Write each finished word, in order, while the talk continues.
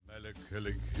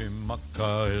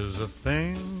Kalikimaka is a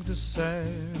thing to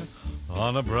say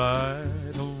on a bright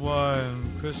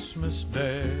Hawaiian Christmas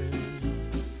day.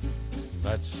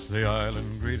 That's the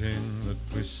island greeting that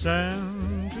we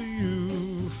send to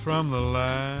you from the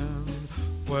land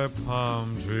where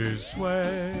palm trees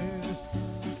sway.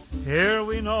 Here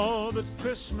we know that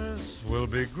Christmas will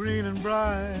be green and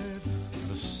bright,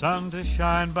 the sun to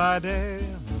shine by day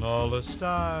and all the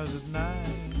stars at night.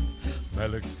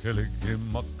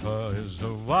 Melikilikimaka is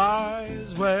a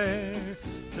wise way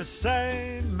to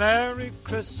say Merry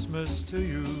Christmas to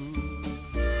you.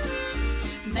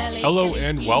 Hello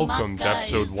and welcome to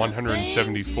episode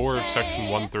 174 of Section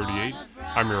 138.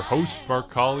 I'm your host,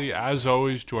 Mark Colley, as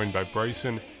always, joined by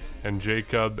Bryson and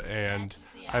Jacob, and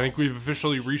I think we've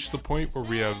officially reached the point where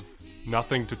we have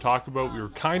nothing to talk about. We were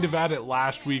kind of at it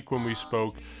last week when we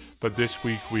spoke, but this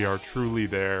week we are truly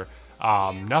there.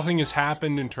 Nothing has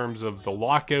happened in terms of the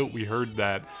lockout. We heard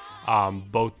that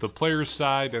both the players'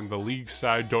 side and the league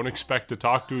side don't expect to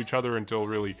talk to each other until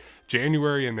really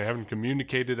January, and they haven't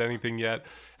communicated anything yet.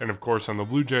 And of course, on the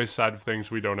Blue Jays side of things,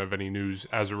 we don't have any news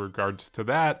as it regards to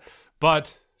that.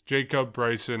 But Jacob,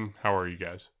 Bryson, how are you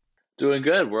guys? Doing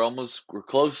good. We're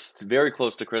close, very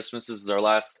close to Christmas. This is our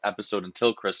last episode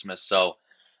until Christmas. So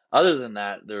other than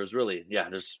that, there's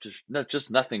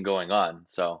just nothing going on.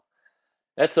 So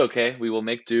that's okay. We will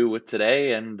make do with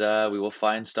today, and we will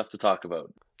find stuff to talk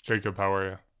about. Jacob, how are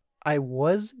you? I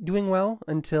was doing well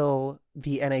until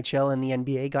the NHL and the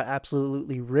NBA got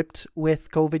absolutely ripped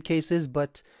with COVID cases,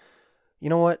 but you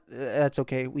know what? That's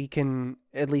okay. We can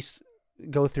at least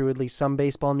go through at least some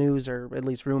baseball news or at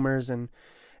least rumors, and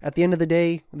at the end of the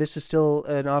day, this is still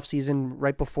an off season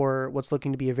right before what's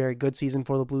looking to be a very good season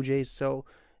for the Blue Jays. So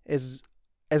as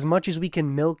much as we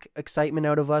can milk excitement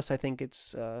out of us, I think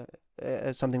it's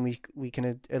something we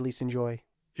can at least enjoy.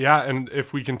 Yeah, and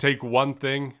if we can take one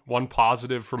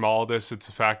positive from all of this, it's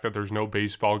the fact that there's no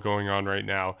baseball going on right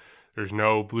now. There's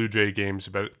no Blue Jay games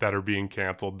that are being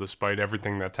canceled despite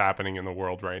everything that's happening in the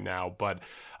world right now. But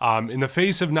in the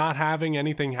face of not having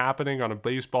anything happening on a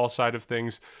baseball side of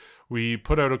things, we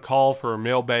put out a call for a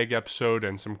mailbag episode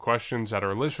and some questions that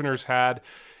our listeners had,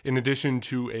 in addition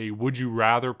to a Would You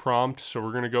Rather prompt. So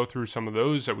we're going to go through some of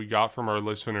those that we got from our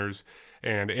listeners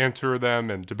and answer them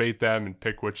and debate them and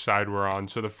pick which side we're on.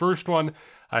 So the first one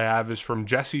I have is from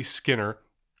Jesse Skinner.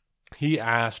 He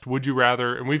asked, would you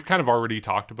rather, and we've kind of already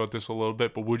talked about this a little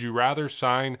bit, but would you rather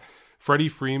sign Freddie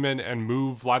Freeman and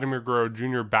move Vladimir Guerrero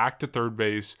Jr. back to third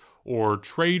base, or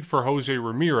trade for Jose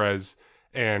Ramirez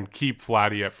and keep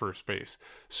Vladdy at first base?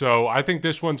 So I think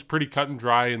this one's pretty cut and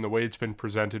dry in the way it's been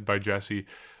presented by Jesse,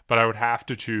 but I would have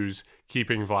to choose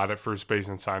keeping Vlad at first base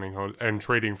and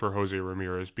trading for Jose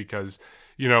Ramirez because,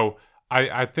 you know,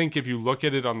 I think if you look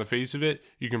at it on the face of it,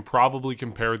 you can probably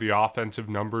compare the offensive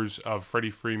numbers of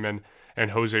Freddie Freeman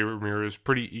and Jose Ramirez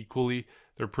pretty equally.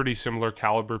 They're pretty similar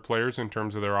caliber players in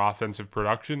terms of their offensive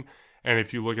production. And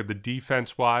if you look at the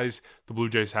defense-wise, the Blue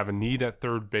Jays have a need at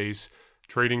third base.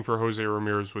 Trading for Jose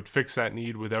Ramirez would fix that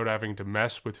need without having to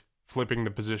mess with flipping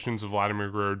the positions of Vladimir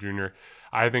Guerrero Jr.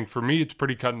 I think for me, it's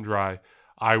pretty cut and dry.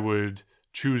 I would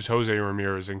choose Jose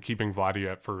Ramirez and keeping Vladdy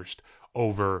at first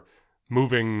over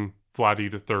moving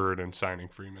Vladdy to third and signing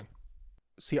Freeman.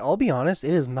 See, I'll be honest,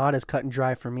 it is not as cut and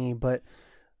dry for me, but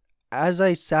as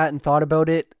I sat and thought about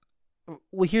it,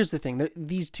 well, here's the thing.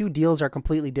 These two deals are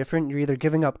completely different. You're either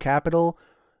giving up capital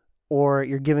or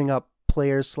you're giving up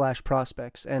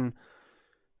players/prospects. And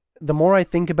the more I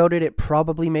think about it, it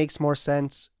probably makes more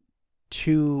sense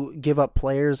to give up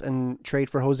players and trade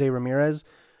for Jose Ramirez.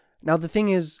 Now, the thing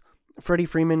is, Freddie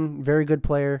Freeman, very good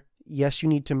player. Yes, you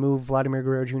need to move Vladimir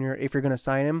Guerrero Jr. if you're going to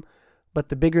sign him. But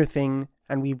the bigger thing,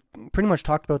 and we pretty much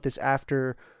talked about this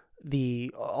after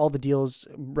all the deals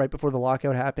right before the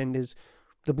lockout happened, is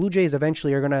the Blue Jays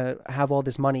eventually are going to have all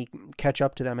this money catch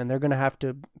up to them, and they're going to have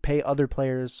to pay other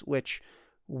players, which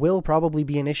will probably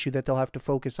be an issue that they'll have to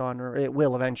focus on, or it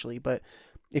will eventually. But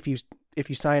if you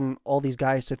sign all these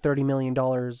guys to $30 million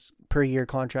per year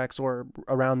contracts or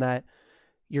around that,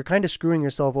 you're kind of screwing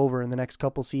yourself over in the next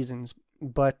couple seasons.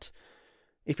 But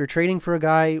if you're trading for a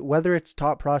guy, whether it's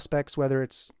top prospects, whether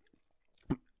it's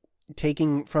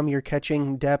taking from your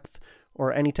catching depth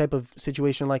or any type of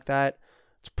situation like that,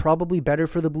 it's probably better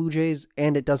for the Blue Jays,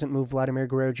 and it doesn't move Vladimir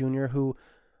Guerrero Jr., who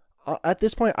at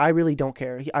this point, I really don't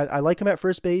care. I like him at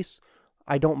first base.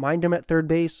 I don't mind him at third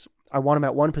base. I want him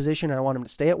at one position, and I want him to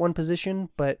stay at one position,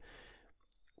 but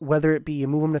whether it be you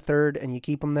move him to third and you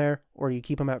keep him there, or you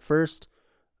keep him at first,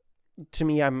 to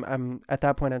me, I'm at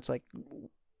that point, it's like,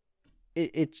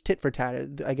 it's tit for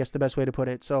tat, I guess the best way to put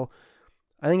it. So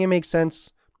I think it makes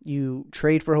sense You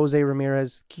trade for Jose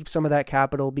Ramirez, keep some of that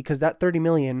capital, because that $30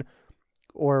 million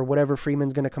or whatever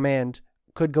Freeman's going to command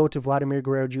could go to Vladimir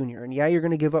Guerrero Jr. And yeah, you're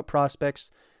going to give up prospects.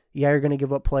 Yeah, you're going to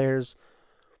give up players.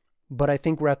 But I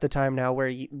think we're at the time now where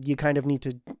you kind of need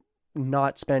to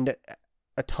not spend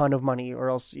a ton of money, or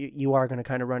else you are going to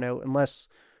kind of run out unless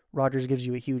Rogers gives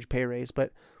you a huge pay raise.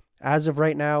 But as of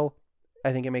right now,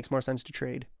 I think it makes more sense to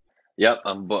trade. Yep,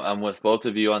 I'm with both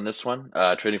of you on this one.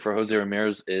 Trading for Jose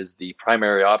Ramirez is the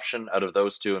primary option out of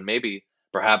those two, and maybe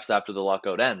perhaps after the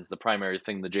lockout ends, the primary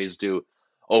thing the Jays do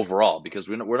overall, because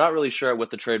we're not really sure what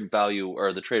the trade value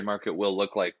or the trade market will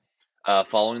look like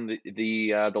following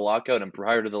the lockout and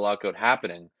prior to the lockout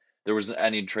happening. There wasn't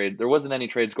any trades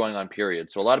going on, period.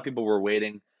 So a lot of people were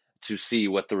waiting to see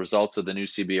what the results of the new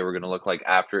CBA were going to look like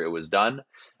after it was done.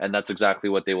 And that's exactly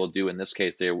what they will do in this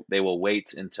case. They will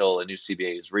wait until a new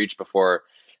CBA is reached before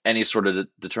any sort of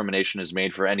determination is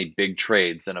made for any big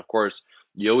trades. And of course,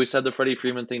 you always had the Freddie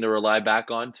Freeman thing to rely back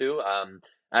on too.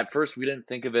 At first, we didn't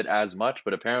think of it as much,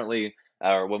 but apparently,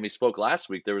 when we spoke last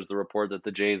week, there was the report that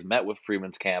the Jays met with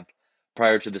Freeman's camp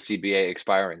prior to the CBA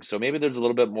expiring. So maybe there's a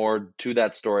little bit more to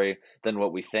that story than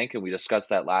what we think, and we discussed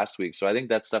that last week. So I think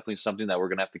that's definitely something that we're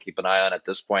going to have to keep an eye on at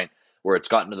this point, where it's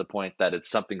gotten to the point that it's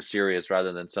something serious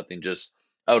rather than something just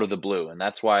out of the blue. And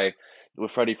that's why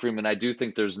with Freddie Freeman, I do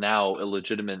think there's now a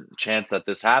legitimate chance that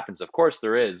this happens. Of course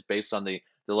there is, based on the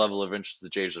level of interest the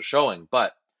Jays are showing.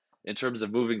 But in terms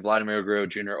of moving Vladimir Guerrero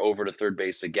Jr. over to third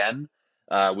base again,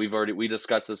 we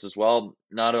discussed this as well.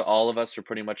 Not all of us are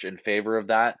pretty much in favor of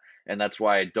that, and that's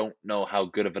why I don't know how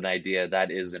good of an idea that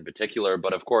is in particular.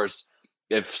 But of course,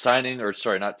 if trading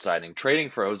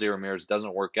for Jose Ramirez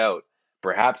doesn't work out,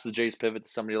 perhaps the Jays pivot to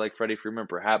somebody like Freddie Freeman.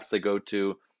 Perhaps they go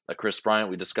to a Chris Bryant.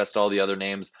 We discussed all the other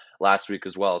names last week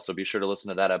as well, so be sure to listen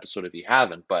to that episode if you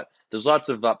haven't. But there's lots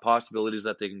of possibilities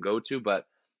that they can go to. But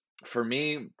for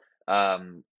me,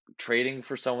 trading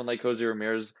for someone like Jose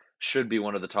Ramirez should be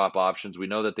one of the top options. We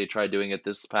know that they tried doing it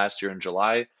this past year in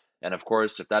July. And of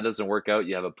course, if that doesn't work out,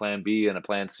 you have a plan B and a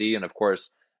plan C. And of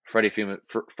course, Freddie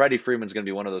Freeman's going to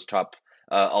be one of those top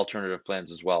alternative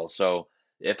plans as well. So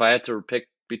if I had to pick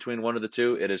between one of the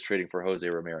two, it is trading for Jose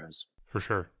Ramirez. For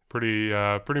sure. Pretty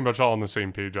much all on the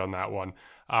same page on that one.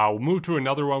 We'll move to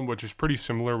another one, which is pretty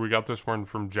similar. We got this one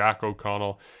from Jack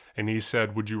O'Connell, and he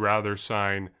said, would you rather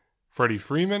sign Freddie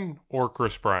Freeman or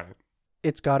Chris Bryant?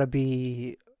 It's got to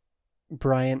be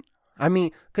Bryant. I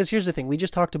mean, because here's the thing. We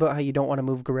just talked about how you don't want to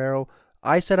move Guerrero.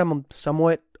 I said I'm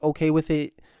somewhat okay with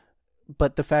it,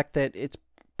 but the fact that it's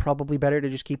probably better to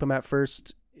just keep him at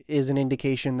first is an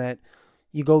indication that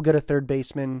you go get a third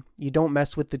baseman. You don't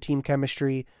mess with the team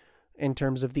chemistry in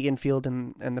terms of the infield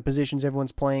and the positions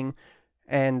everyone's playing,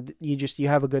 and you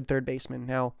have a good third baseman.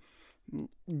 Now,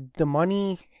 the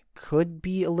money could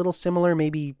be a little similar.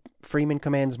 Maybe Freeman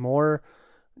commands more,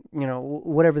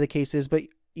 whatever the case is, but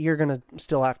you're going to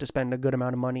still have to spend a good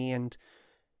amount of money. And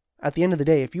at the end of the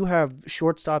day, if you have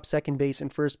shortstop, second base,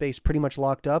 and first base pretty much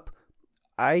locked up,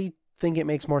 I think it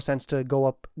makes more sense to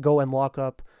go and lock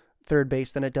up third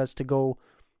base than it does to go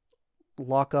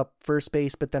lock up first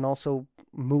base, but then also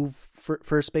move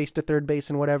first base to third base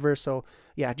and whatever. So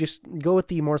yeah, just go with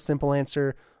the more simple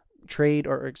answer,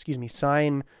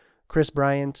 sign Chris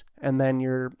Bryant, and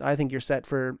then I think you're set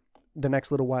for the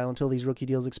next little while until these rookie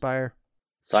deals expire.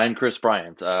 Sign Chris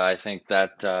Bryant. I think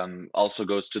that also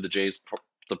goes to the Jays.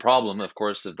 The problem, of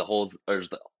course, of the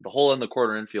hole in the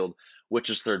corner infield,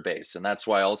 which is third base, and that's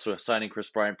why also signing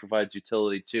Chris Bryant provides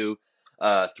utility too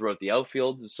throughout the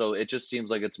outfield. So it just seems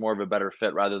like it's more of a better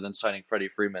fit rather than signing Freddie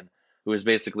Freeman, who is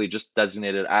basically just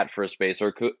designated at first base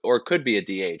or could be a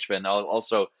DH. But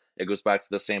also it goes back to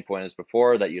the same point as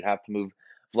before that you'd have to move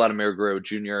Vladimir Guerrero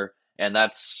Jr. and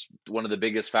that's one of the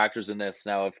biggest factors in this.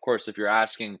 Now, of course, if you're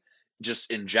asking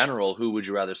just in general, who would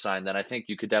you rather sign? Then I think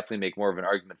you could definitely make more of an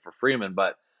argument for Freeman,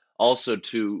 but also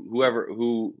to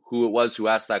who it was who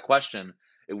asked that question,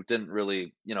 it didn't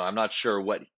really, I'm not sure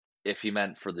if he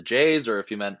meant for the Jays or if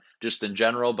he meant just in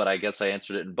general, but I guess I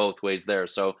answered it in both ways there.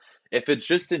 So if it's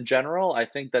just in general, I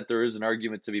think that there is an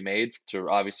argument to be made to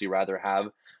obviously rather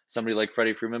have somebody like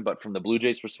Freddie Freeman, but from the Blue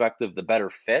Jays perspective, the better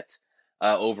fit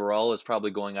overall is probably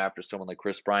going after someone like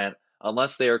Chris Bryant,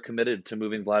 unless they are committed to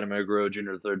moving Vladimir Guerrero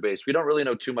Jr. to third base. We don't really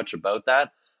know too much about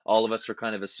that. All of us are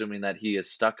kind of assuming that he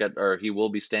is he will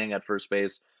be staying at first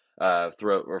base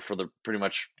throughout or for pretty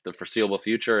much the foreseeable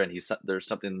future, and there's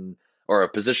something or a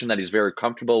position that he's very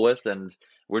comfortable with, and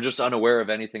we're just unaware of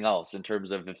anything else in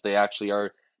terms of if they actually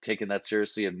are taking that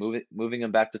seriously and moving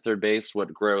him back to third base,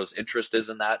 what Guerrero's interest is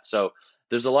in that. So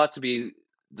there's a lot to be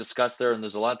discussed there, and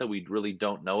there's a lot that we really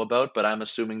don't know about, but I'm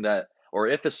assuming that, or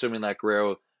if assuming that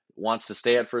Guerrero wants to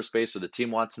stay at first base or the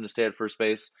team wants him to stay at first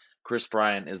base, Kris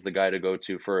Bryant is the guy to go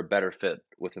to for a better fit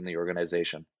within the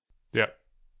organization. Yeah,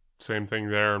 same thing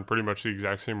there, and pretty much the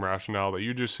exact same rationale that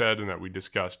you just said and that we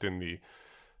discussed in the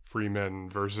Freeman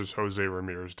versus Jose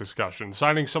Ramirez discussion.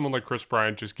 Signing someone like Kris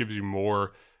Bryant just gives you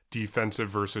more defensive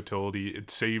versatility.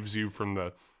 It saves you from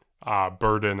the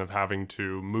burden of having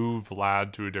to move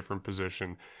Vlad to a different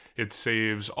position. It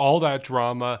saves all that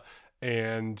drama,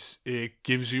 and it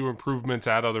gives you improvements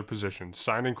at other positions.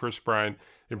 Signing Kris Bryant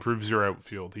improves your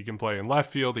outfield. He can play in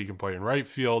left field. He can play in right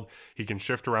field. He can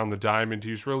shift around the diamond.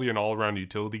 He's really an all-around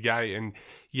utility guy. And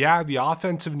yeah, the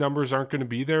offensive numbers aren't going to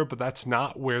be there, but that's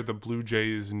not where the Blue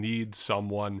Jays need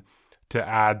someone to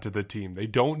add to the team. They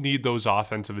don't need those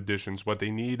offensive additions. What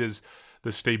they need is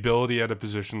the stability at a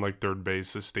position like third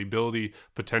base, the stability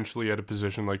potentially at a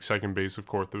position like second base, of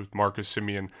course, with Marcus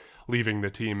Semien leaving the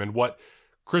team. And what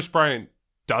Kris Bryant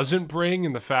doesn't bring,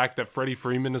 in the fact that Freddie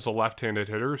Freeman is a left-handed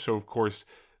hitter, so of course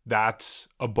that's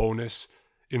a bonus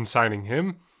in signing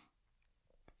him.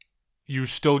 You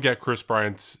still get Kris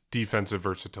Bryant's defensive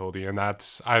versatility, and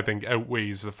that's, I think,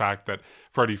 outweighs the fact that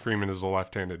Freddie Freeman is a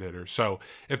left-handed hitter. So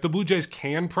if the Blue Jays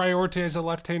can prioritize a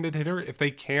left-handed hitter, if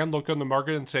they can look on the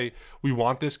market and say, we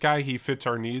want this guy, he fits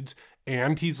our needs,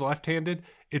 and he's left-handed,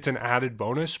 it's an added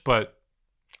bonus, but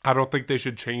I don't think they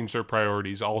should change their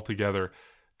priorities altogether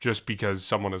just because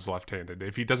someone is left-handed.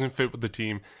 If he doesn't fit with the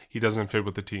team, he doesn't fit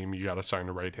with the team. You got to sign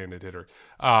a right-handed hitter.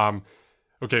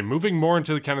 Okay, moving more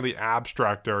into the kind of the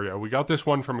abstract area. We got this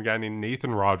one from a guy named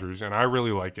Nathan Rogers, and I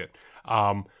really like it.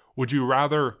 Would you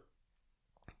rather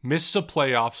miss the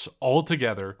playoffs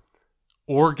altogether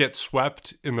or get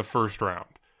swept in the first round?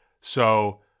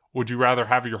 So would you rather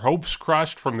have your hopes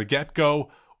crushed from the get-go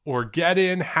or get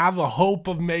in, have a hope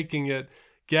of making it,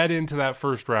 get into that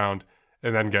first round,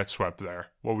 and then get swept there?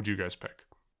 What would you guys pick?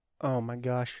 Oh my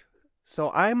gosh. So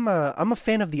I'm a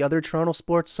fan of the other Toronto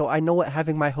sports, so I know what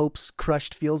having my hopes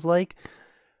crushed feels like.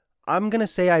 I'm going to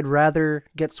say I'd rather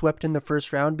get swept in the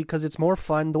first round because it's more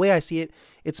fun. The way I see it,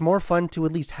 it's more fun to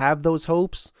at least have those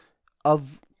hopes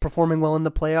of performing well in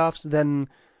the playoffs than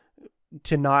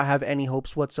to not have any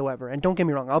hopes whatsoever. And don't get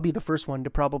me wrong, I'll be the first one to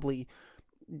probably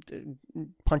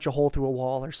punch a hole through a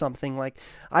wall or something. Like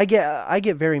I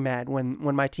get very mad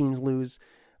when my teams lose,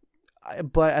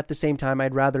 but at the same time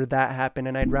I'd rather that happen,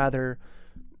 and I'd rather,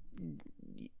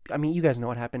 I mean, you guys know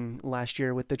what happened last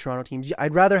year with the Toronto teams.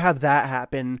 I'd rather have that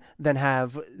happen than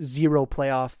have zero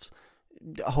playoffs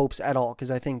hopes at all,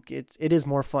 because I think it is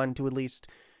more fun to at least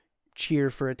cheer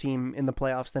for a team in the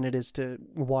playoffs than it is to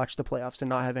watch the playoffs and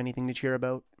not have anything to cheer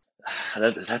about.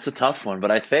 That's a tough one,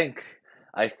 but I think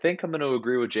I'm going to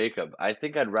agree with Jacob. I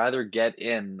think I'd rather get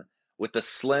in with the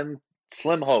slim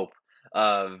hope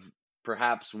of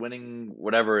perhaps winning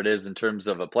whatever it is in terms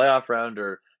of a playoff round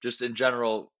or just in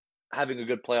general having a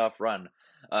good playoff run.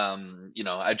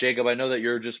 Jacob, I know that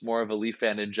you're just more of a Leaf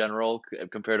fan in general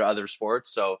compared to other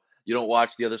sports, so you don't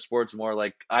watch the other sports more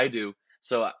like I do.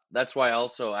 So that's why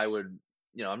also I would,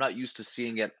 I'm not used to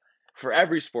seeing it for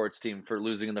every sports team for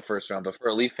losing in the first round. But for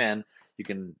a Leaf fan, you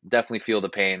can definitely feel the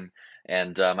pain.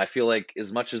 And I feel like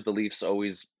as much as the Leafs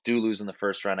always do lose in the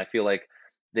first round, I feel like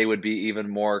they would be even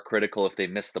more critical if they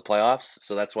missed the playoffs.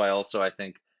 So that's why also I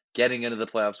think getting into the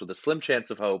playoffs with a slim chance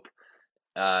of hope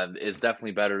is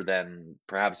definitely better than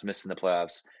perhaps missing the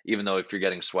playoffs, even though if you're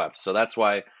getting swept. So that's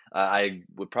why I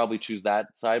would probably choose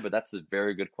that side, but that's a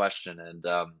very good question. And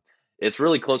it's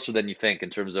really closer than you think in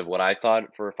terms of what I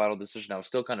thought for a final decision. I was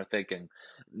still kind of thinking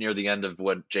near the end of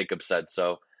what Jacob said.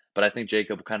 But I think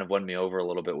Jacob kind of won me over a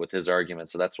little bit with his argument.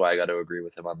 So that's why I got to agree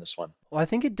with him on this one. Well, I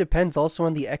think it depends also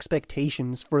on the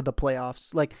expectations for the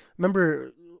playoffs. Like,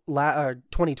 remember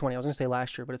 2020, I was going to say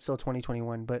last year, but it's still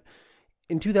 2021. But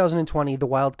in 2020, the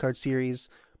wild card series,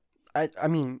 I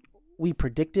mean, we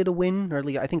predicted a win, or at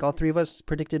least I think all three of us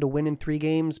predicted a win in 3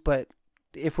 games. But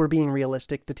if we're being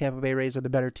realistic, the Tampa Bay Rays are the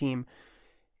better team.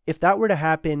 If that were to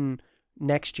happen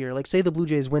next year, like say the Blue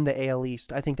Jays win the AL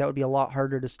East, I think that would be a lot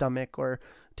harder to stomach. Or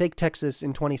take Texas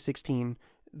in 2016.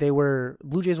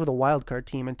 Blue Jays were the wild card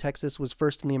team, and Texas was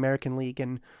first in the American League,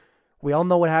 and we all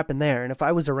know what happened there. And if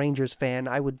I was a Rangers fan,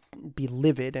 I would be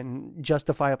livid, and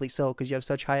justifiably so, because you have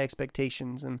such high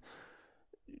expectations. And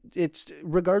it's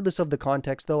regardless of the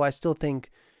context, though, I still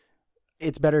think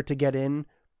it's better to get in.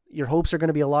 Your hopes are going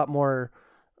to be a lot more,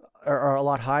 or a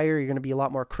lot higher. You're going to be a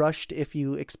lot more crushed if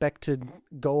you expect to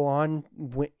go on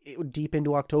deep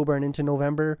into October and into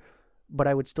November. But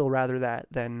I would still rather that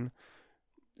than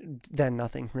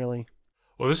nothing, really.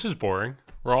 Well, this is boring.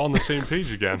 We're all on the same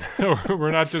page again.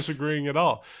 We're not disagreeing at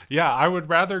all. Yeah, I would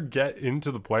rather get into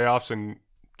the playoffs and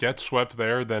get swept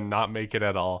there than not make it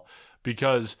at all.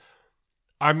 Because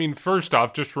I mean, first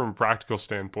off, just from a practical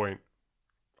standpoint,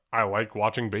 I like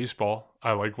watching baseball.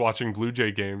 I like watching Blue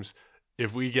Jay games.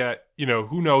 If we get,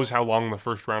 who knows how long the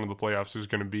first round of the playoffs is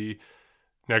going to be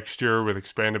next year with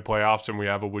expanded playoffs, and we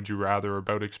have a Would You Rather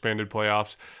about expanded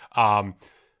playoffs.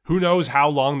 Who knows how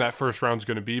long that first round is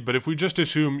going to be, but if we just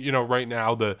assume, right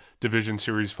now the Division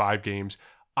Series 5 games,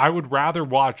 I would rather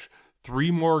watch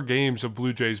 3 more games of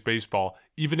Blue Jays baseball,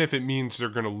 even if it means they're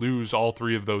going to lose all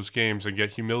 3 of those games and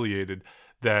get humiliated,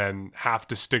 than have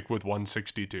to stick with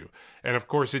 162. And of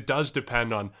course, it does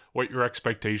depend on what your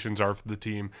expectations are for the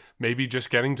team. Maybe just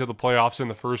getting to the playoffs in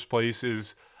the first place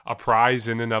is a prize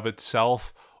in and of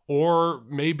itself. Or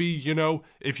maybe,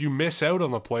 if you miss out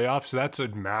on the playoffs, that's a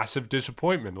massive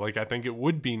disappointment. Like I think it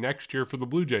would be next year for the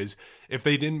Blue Jays. If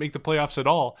they didn't make the playoffs at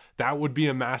all, that would be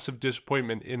a massive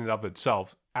disappointment in and of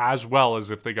itself, as well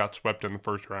as if they got swept in the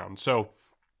first round. So,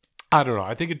 I don't know.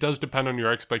 I think it does depend on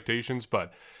your expectations,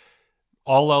 but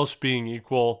all else being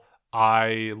equal,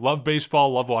 I love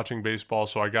baseball, love watching baseball,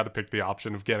 so I got to pick the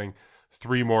option of getting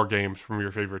 3 more games from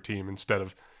your favorite team instead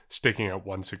of sticking at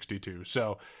 162.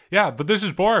 So, yeah, but this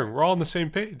is boring. We're all on the same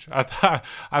page. I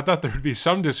thought there would be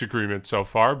some disagreement so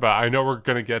far, but I know we're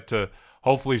going to get to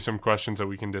hopefully some questions that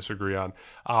we can disagree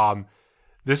on.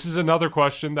 This is another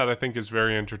question that I think is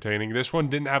very entertaining. This one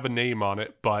didn't have a name on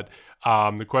it, but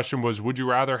the question was, would you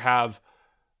rather have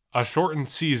a shortened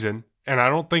season? And I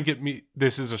don't think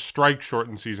this is a strike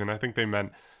shortened season. I think they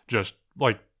meant just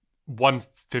like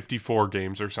 154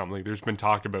 games or something. There's been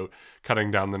talk about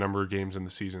cutting down the number of games in the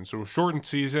season. So a shortened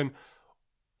season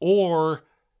or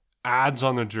ads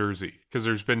on the jersey, because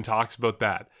there's been talks about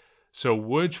that. So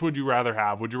which would you rather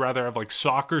have? Would you rather have like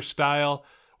soccer style,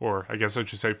 or I guess I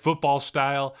should say football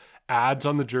style, ads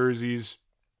on the jerseys?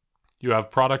 You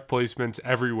have product placements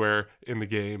everywhere in the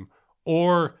game,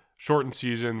 or shortened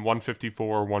season,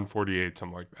 154, 148,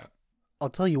 something like that.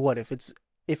 I'll tell you what, if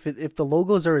the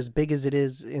logos are as big as it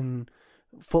is in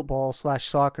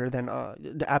football/soccer, then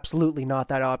absolutely not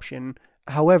that option.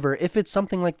 However, if it's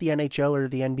something like the NHL or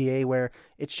the NBA where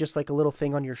it's just like a little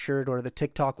thing on your shirt or the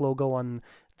TikTok logo on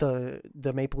the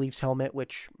Maple Leafs helmet,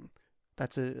 which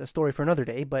that's a story for another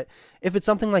day, but if it's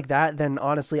something like that, then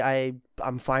honestly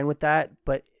I'm fine with that.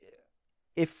 But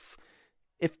if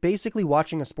basically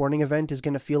watching a sporting event is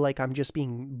going to feel like I'm just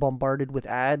being bombarded with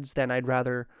ads, then I'd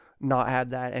rather not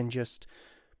have that and just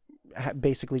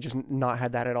basically just not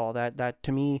have that at all. That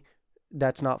to me,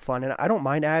 that's not fun. And I don't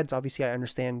mind ads. Obviously, I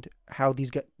understand how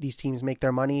these teams make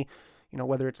their money,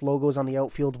 whether it's logos on the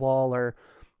outfield wall or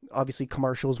obviously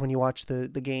commercials when you watch the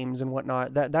games and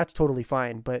whatnot. That's totally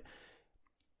fine. But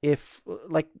if,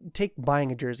 like, take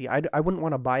buying a jersey, I wouldn't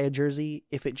want to buy a jersey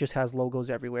if it just has logos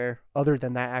everywhere other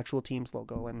than that actual team's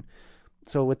logo. And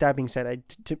so with that being said,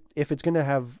 if it's going to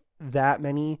have that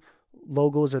many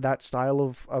logos or that style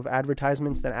of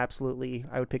advertisements, then absolutely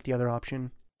I would pick the other option.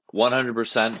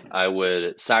 100%. I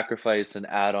would sacrifice an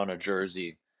ad on a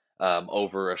jersey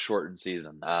over a shortened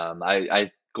season.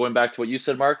 I going back to what you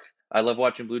said, Mark, I love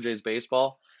watching Blue Jays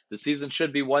baseball. The season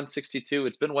should be 162.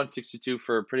 It's been 162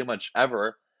 for pretty much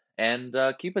ever. And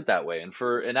keep it that way. And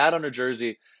for an ad on a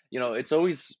jersey, it's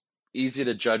always easy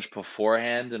to judge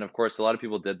beforehand. And of course, a lot of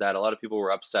people did that. A lot of people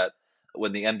were upset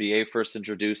when the NBA first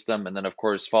introduced them. And then, of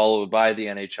course, followed by the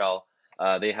NHL.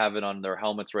 They have it on their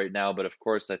helmets right now. But of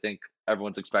course, I think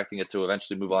everyone's expecting it to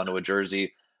eventually move on to a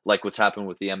jersey, like what's happened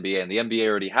with the NBA. And the NBA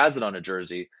already has it on a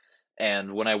jersey.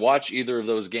 And when I watch either of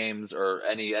those games or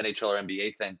any NHL or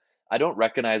NBA thing, I don't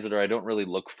recognize it or I don't really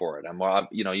look for it.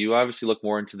 You obviously look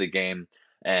more into the game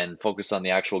and focus on the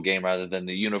actual game rather than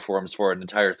the uniforms for an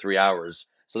entire 3 hours.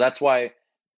 So that's why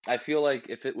I feel like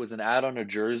if it was an ad on a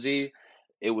jersey,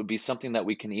 it would be something that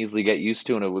we can easily get used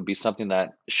to, and it would be something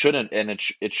that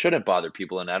it shouldn't bother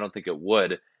people, and I don't think it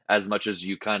would, as much as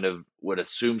you kind of would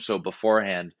assume so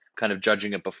beforehand, kind of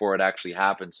judging it before it actually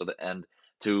happens. And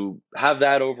to have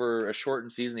that over a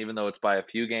shortened season, even though it's by a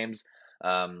few games,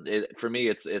 for me,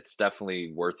 it's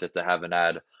definitely worth it to have an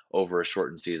ad over a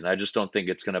shortened season. I just don't think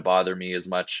it's going to bother me as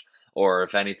much, or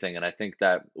if anything. And I think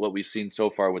that what we've seen so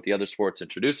far with the other sports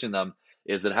introducing them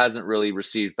is it hasn't really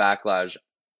received backlash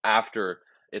after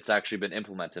it's actually been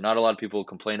implemented. Not a lot of people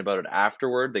complain about it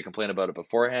afterward. They complain about it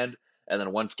beforehand. And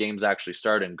then once games actually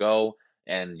start and go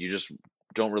and you just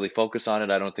don't really focus on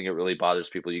it, I don't think it really bothers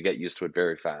people. You get used to it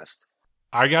very fast.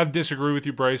 I got to disagree with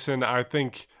you, Bryson. I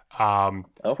think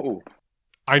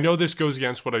I know this goes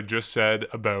against what I just said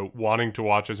about wanting to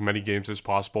watch as many games as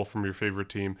possible from your favorite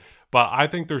team, but I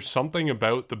think there's something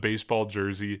about the baseball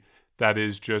jersey that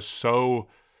is just so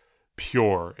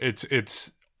pure.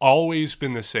 It's always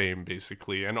been the same,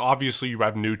 basically. And obviously you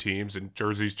have new teams and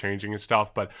jerseys changing and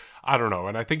stuff, but I don't know.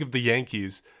 And I think of the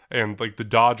Yankees and like the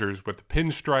Dodgers with the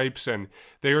pinstripes, and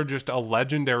they are just a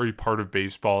legendary part of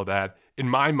baseball that, in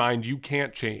my mind, you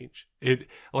can't change. It,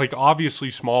 like, obviously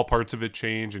small parts of it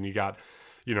change, and you got,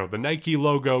 you know, the Nike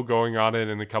logo going on it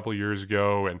a couple years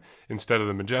ago, and instead of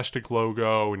the Majestic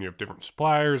logo, and you have different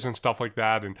suppliers and stuff like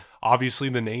that, and obviously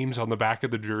the names on the back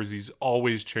of the jerseys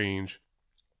always change.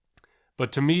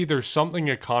 But to me, there's something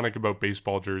iconic about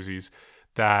baseball jerseys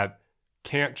that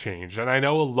can't change. And I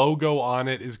know a logo on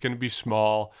it is going to be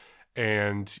small,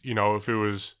 and, you know, if it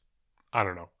was, I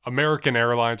don't know, American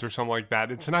Airlines or something like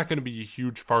that, it's not going to be a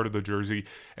huge part of the jersey,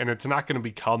 and it's not going to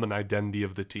become an identity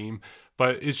of the team.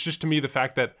 But it's just, to me, the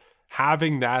fact that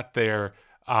having that there,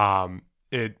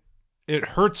 it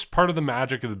hurts part of the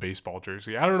magic of the baseball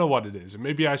jersey. I don't know what it is. And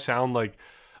maybe I sound like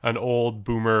an old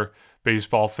boomer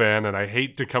baseball fan, and I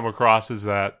hate to come across as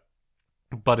that.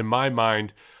 But in my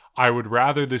mind, I would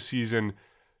rather the season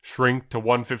shrink to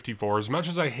 154, as much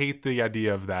as I hate the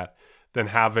idea of that, than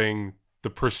having the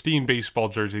pristine baseball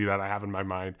jersey that I have in my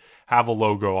mind have a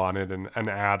logo on it and an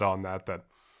ad on that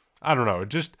I don't know,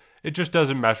 it just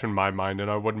doesn't mesh in my mind, and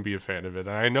I wouldn't be a fan of it.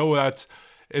 And I know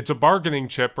it's a bargaining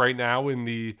chip right now in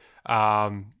the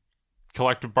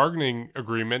collective bargaining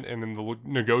agreement and in the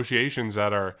negotiations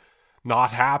that are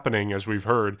not happening, as we've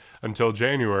heard, until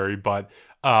January. But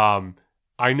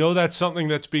I know that's something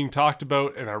that's being talked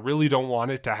about, and I really don't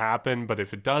want it to happen. But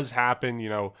if it does happen, you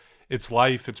know, it's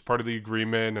life. It's part of the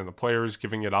agreement, and the players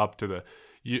giving it up to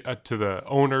the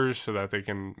owners so that they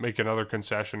can make another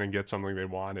concession and get something they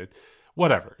wanted.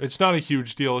 Whatever. It's not a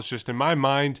huge deal. It's just, in my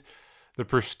mind, the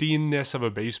pristineness of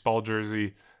a baseball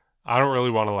jersey, I don't really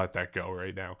want to let that go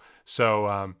right now.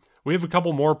 So we have a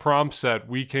couple more prompts that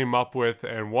we came up with,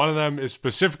 and one of them is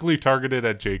specifically targeted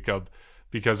at Jacob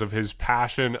because of his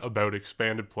passion about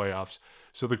expanded playoffs.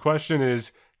 So the question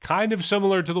is kind of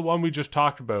similar to the one we just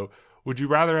talked about. Would you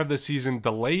rather have the season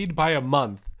delayed by a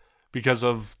month because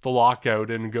of the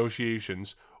lockout and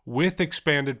negotiations with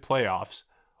expanded playoffs,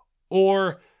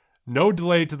 or no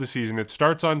delay to the season? It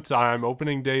starts on time.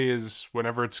 Opening day is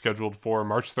whenever it's scheduled for,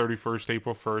 March 31st,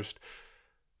 April 1st,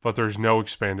 but there's no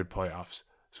expanded playoffs.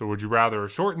 So would you rather a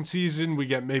shortened season? We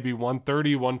get maybe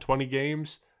 130, 120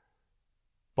 games,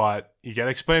 but you get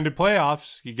expanded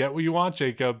playoffs. You get what you want,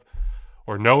 Jacob.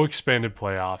 Or no expanded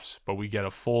playoffs, but we get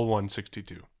a full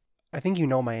 162. I think you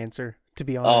know my answer, to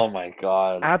be Oh honest. my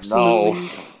God. Absolutely.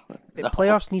 No.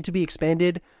 Playoffs need to be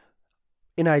expanded.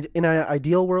 In an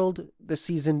ideal world, the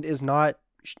season is not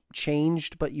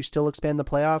changed, but you still expand the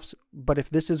playoffs. But if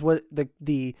this is what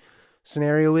the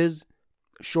scenario is,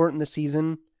 shorten the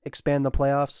season, expand the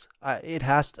playoffs. It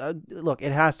has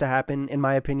to happen, in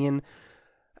my opinion.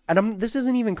 And this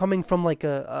isn't even coming from like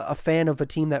a fan of a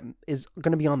team that is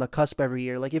going to be on the cusp every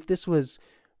year. Like if this was,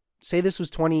 say this was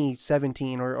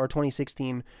 2017 or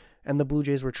 2016, and the Blue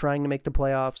Jays were trying to make the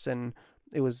playoffs, and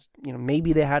it was, you know,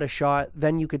 maybe they had a shot,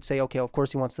 then you could say, okay, of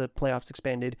course he wants the playoffs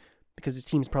expanded because his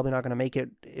team's probably not going to make it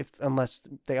unless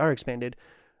they are expanded.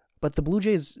 But the Blue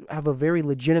Jays have a very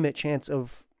legitimate chance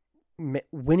of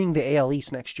winning the AL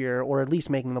East next year, or at least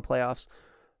making the playoffs.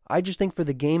 I just think for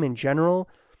the game in general,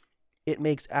 it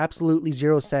makes absolutely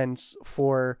zero sense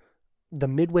for the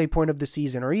midway point of the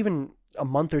season, or even a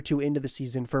month or two into the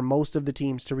season, for most of the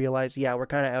teams to realize, yeah, we're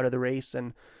kind of out of the race.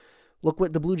 And look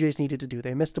what the Blue Jays needed to do.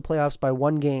 They missed the playoffs by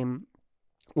one game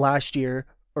last year,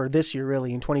 or this year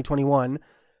really, in 2021.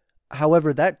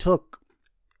 However, that took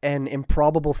an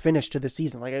improbable finish to the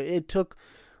season. Like it took,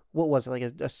 what was it, like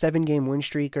a 7-game win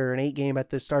streak or an 8-game at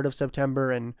the start of September,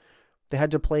 and they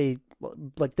had to play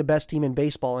like the best team in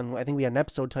baseball, and I think we had an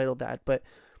episode titled that. But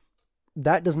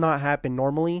that does not happen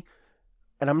normally.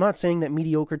 And I'm not saying that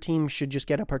mediocre teams should just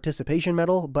get a participation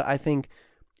medal, but I think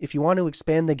if you want to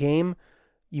expand the game,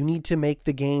 you need to make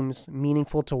the games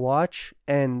meaningful to watch.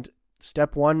 And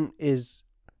step one is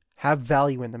have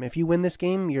value in them. If you win this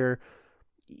game,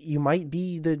 you might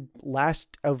be the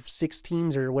last of 6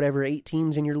 teams or whatever, 8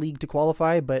 teams in your league to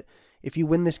qualify. But if you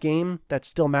win this game, that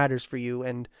still matters for you.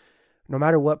 And no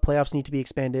matter what, playoffs need to be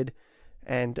expanded.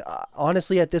 And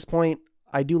honestly, at this point,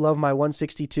 I do love my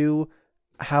 162.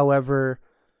 However,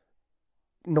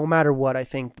 no matter what, I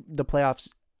think the playoffs,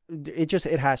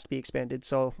 it has to be expanded.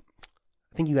 So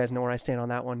I think you guys know where I stand on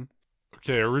that one.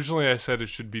 Okay, originally I said it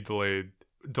should be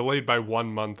delayed by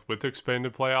 1 month with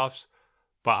expanded playoffs.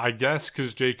 But I guess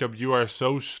because, Jacob, you are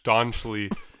so staunchly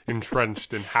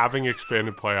entrenched in having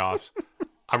expanded playoffs,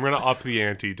 I'm going to up the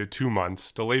ante to 2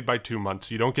 months, delayed by 2 months.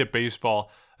 You don't get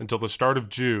baseball until the start of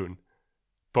June,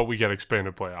 but we get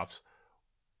expanded playoffs.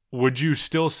 would you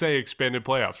still say expanded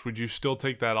playoffs? Would you still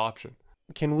take that option?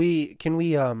 Can we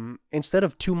instead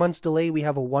of 2 months delay, we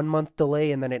have a 1 month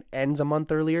delay and then it ends a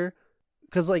month earlier?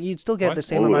 Because like you'd still get What? the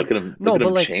same Oh, amount. look at him! No, Look at but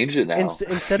him like change it now.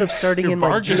 instead of starting You're in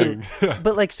like June, bargaining.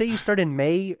 but like say you start in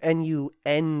May and you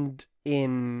end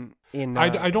in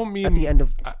I don't mean at the end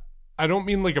of. I don't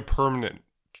mean like a permanent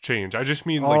change. I just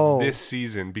mean like this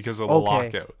season because of the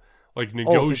lockout. Like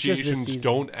negotiations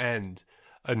don't end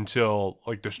until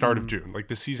like the start of June. Like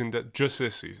the season, just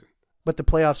this season. But the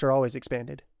playoffs are always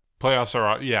expanded. Playoffs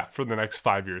are for the next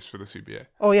 5 years for the CBA.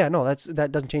 Oh yeah, no,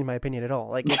 that doesn't change my opinion at all.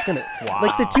 Like it's gonna Wow.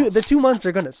 like the 2 months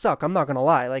are gonna suck. I'm not gonna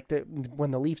lie. Like when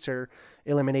the Leafs are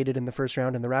eliminated in the first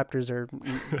round and the Raptors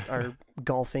are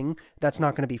golfing, that's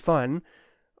not gonna be fun.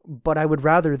 But I would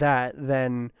rather that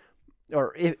than,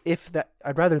 or if that,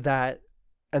 I'd rather that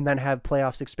and then have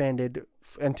playoffs expanded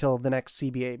until the next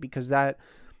CBA, because that,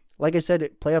 like I said,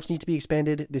 playoffs need to be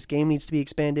expanded. This game needs to be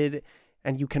expanded.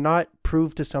 And you cannot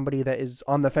prove to somebody that is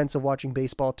on the fence of watching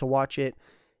baseball to watch it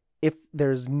if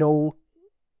there's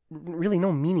really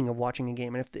no meaning of watching a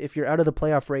game. And if you're out of the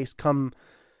playoff race come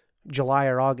July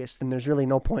or August, then there's really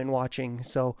no point in watching.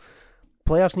 So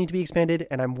playoffs need to be expanded,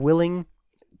 and I'm willing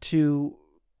to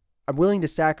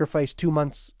sacrifice 2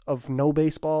 months of no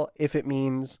baseball if it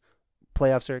means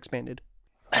playoffs are expanded.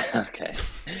 Okay.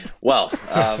 Well,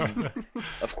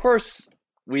 of course,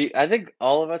 I think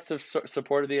all of us have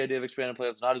supported the idea of expanded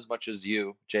playoffs, not as much as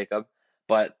you, Jacob,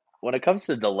 but when it comes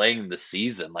to delaying the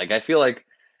season, like I feel like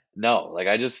no, like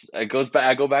I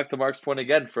go back to Mark's point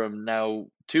again from now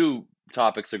 2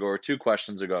 topics ago or 2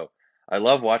 questions ago. I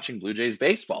love watching Blue Jays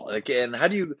baseball. Like, and how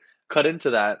do you cut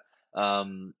into that?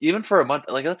 Even for a month,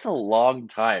 like that's a long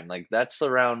time. Like that's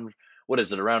around, what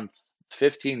is it, around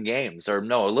 15 games, or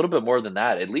no, a little bit more than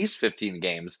that, at least 15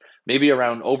 games, maybe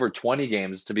around over 20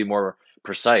 games to be more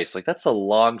precise. Like that's a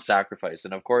long sacrifice.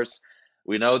 And of course,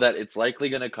 we know that it's likely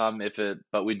going to come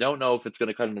but we don't know if it's going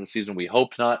to cut into the season. We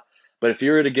hope not. But if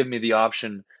you were to give me the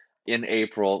option in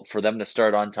April for them to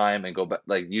start on time and go back,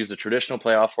 like use a traditional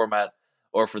playoff format,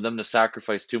 or for them to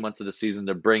sacrifice 2 months of the season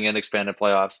to bring in expanded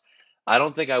playoffs, I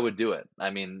don't think I would do it.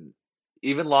 I mean,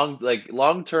 even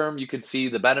long term, you could see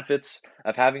the benefits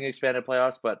of having expanded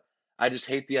playoffs, but I just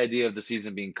hate the idea of the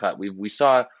season being cut. We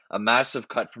saw a massive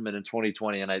cut from it in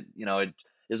 2020, and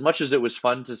as much as it was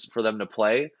fun for them to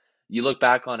play, you look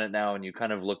back on it now and you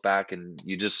kind of look back and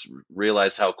you just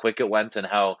realize how quick it went and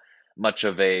how much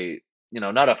of a,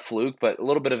 not a fluke, but a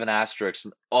little bit of an asterisk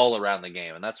all around the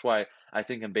game. And that's why I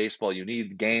think in baseball you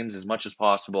need games as much as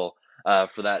possible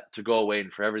for that to go away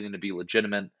and for everything to be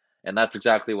legitimate. And that's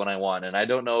exactly what I want. And I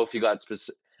don't know if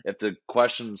if the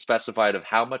question specified of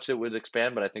how much it would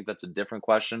expand, but I think that's a different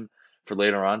question for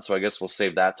later on. So I guess we'll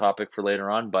save that topic for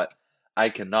later on. But I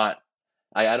don't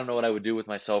know what I would do with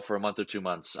myself for a month or 2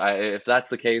 months. If that's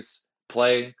the case,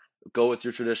 go with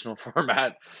your traditional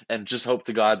format and just hope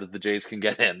to God that the Jays can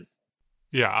get in.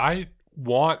 Yeah, I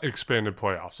want expanded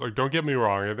playoffs. Like, don't get me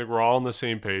wrong. I think we're all on the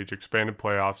same page. Expanded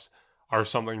playoffs are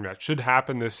something that should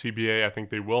happen this CBA. I think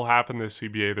they will happen this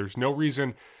CBA. There's no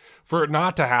reason for it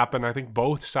not to happen. I think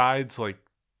both sides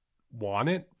want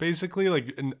it, basically.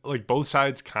 Like both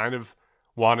sides kind of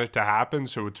want it to happen,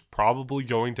 so it's probably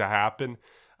going to happen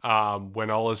when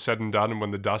all is said and done and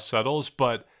when the dust settles.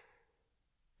 But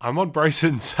I'm on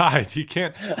Bryson's side. He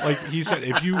can't, like he said,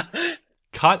 if you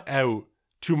cut out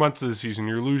 2 months of the season,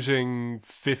 you're losing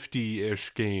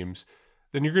 50-ish games,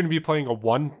 then you're going to be playing a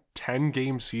 110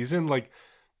 game season. Like,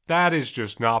 that is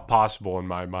just not possible in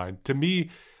my mind. To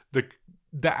me,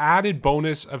 the added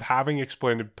bonus of having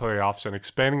expanded playoffs and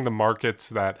expanding the markets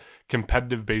that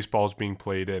competitive baseball is being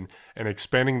played in and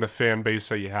expanding the fan base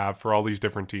that you have for all these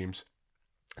different teams,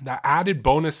 the added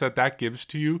bonus that gives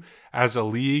to you as a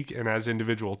league and as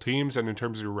individual teams and in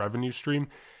terms of your revenue stream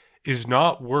is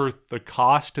not worth the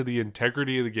cost to the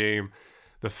integrity of the game,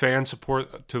 the fan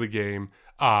support to the game,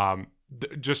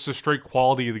 just the straight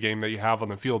quality of the game that you have on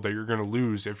the field that you're going to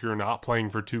lose if you're not playing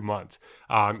for 2 months.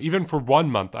 Even for 1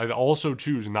 month, I'd also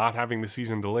choose not having the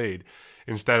season delayed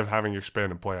instead of having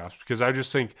expanded playoffs, because I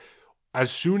just think as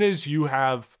soon as you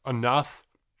have enough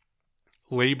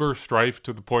labor strife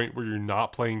to the point where you're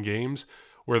not playing games,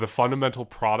 where the fundamental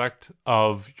product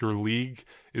of your league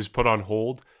is put on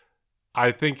hold,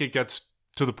 I think it gets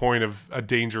to the point of a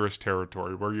dangerous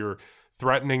territory where you're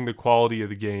threatening the quality of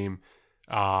the game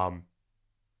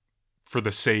for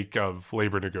the sake of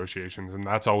labor negotiations, and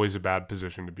that's always a bad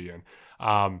position to be in.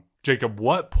 Jacob,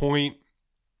 what point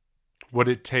would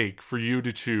it take for you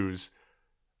to choose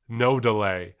no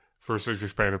delay versus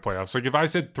expanded playoffs? Like, if I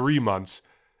said 3 months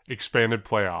expanded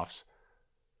playoffs,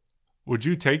 Would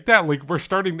you take that? Like,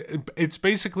 it's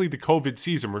basically the COVID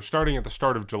season. We're starting at the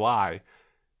start of July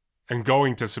and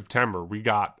going to September. We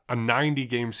got a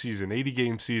 90-game season,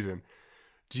 80-game season.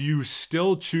 Do you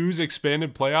still choose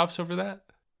expanded playoffs over that?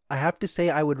 I have to say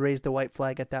I would raise the white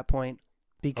flag at that point,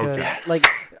 because Okay.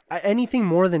 anything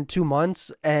more than 2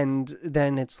 months, and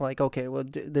then it's like, okay, well,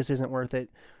 this isn't worth it.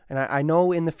 And I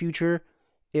know in the future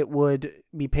it would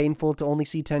be painful to only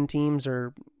see 10 teams,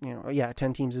 or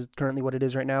 10 teams is currently what it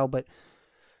is right now, but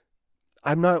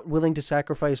I'm not willing to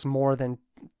sacrifice more than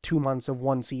 2 months of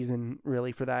one season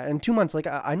really for that. And 2 months, like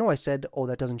I know I said, oh,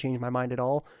 that doesn't change my mind at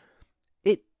all.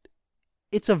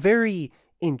 It's a very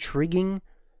intriguing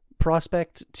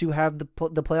prospect to have the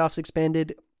playoffs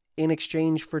expanded in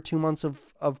exchange for 2 months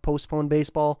of postponed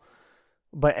baseball.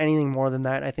 But anything more than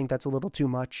that, I think that's a little too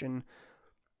much. And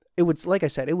it would, like I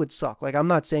said, it would suck. Like, I'm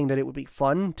not saying that it would be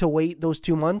fun to wait those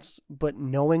 2 months, but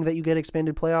knowing that you get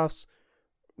expanded playoffs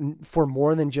for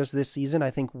more than just this season, I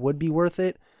think would be worth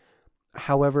it.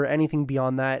 However, anything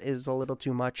beyond that is a little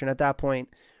too much. And at that point,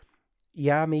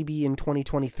 yeah, maybe in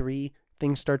 2023,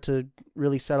 things start to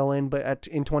really settle in. But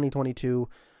in 2022,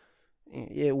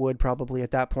 it would probably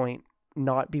at that point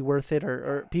not be worth it,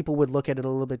 or people would look at it a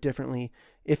little bit differently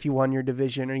if you won your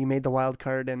division or you made the wild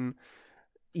card and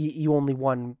you only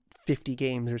won 50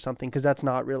 games or something, because that's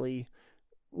not really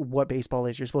what baseball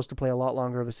is. You're supposed to play a lot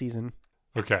longer of a season.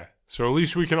 Okay, so at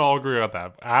least we can all agree on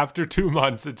that. After 2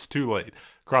 months, it's too late.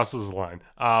 Crosses the line.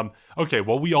 Okay,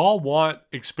 well, we all want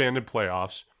expanded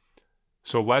playoffs,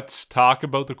 so let's talk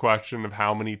about the question of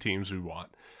how many teams we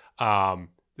want.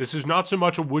 This is not so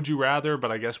much a would you rather, but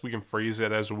I guess we can phrase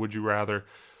it as a would you rather.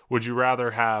 Would you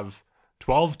rather have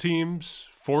 12 teams,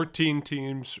 14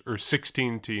 teams, or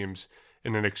 16 teams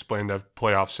in an expanded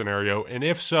playoff scenario? And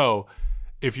if so,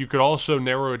 if you could also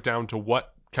narrow it down to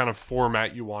what kind of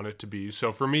format you want it to be.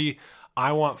 So for me,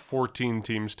 I want 14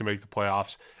 teams to make the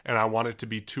playoffs, and I want it to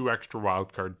be 2 extra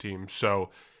wildcard teams.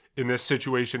 So in this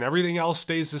situation, everything else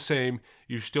stays the same.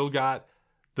 You still got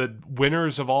the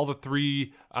winners of all the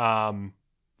 3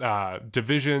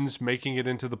 divisions making it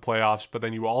into the playoffs, but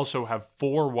then you also have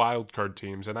 4 wildcard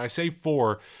teams. And I say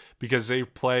 4 because they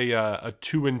play a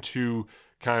 2-2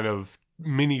 kind of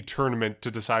mini tournament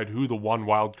to decide who the 1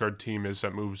 wildcard team is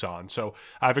that moves on. So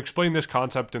I've explained this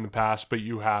concept in the past, but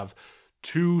you have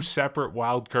 2 separate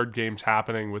wildcard games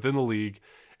happening within the league,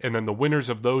 and then the winners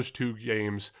of those 2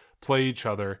 games play each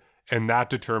other, and that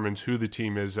determines who the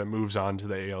team is that moves on to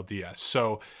the ALDS.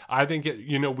 So I think,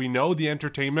 we know the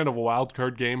entertainment of a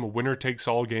wildcard game, a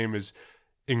winner-takes-all game, is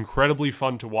incredibly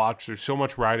fun to watch. There's so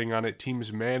much riding on it.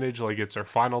 Teams manage like it's their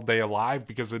final day alive,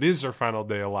 because it is their final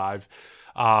day alive.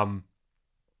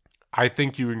 I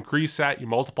think you increase that, you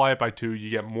multiply it by 2, you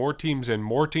get more teams in.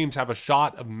 More teams have a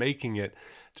shot of making it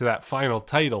to that final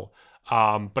title.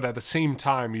 But at the same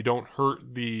time, you don't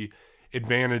hurt the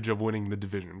advantage of winning the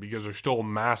division, because there's still a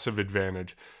massive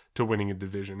advantage to winning a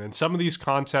division. And some of these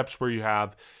concepts where you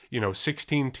have,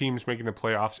 16 teams making the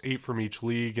playoffs, 8 from each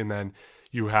league, and then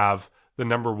you have the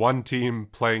number 1 team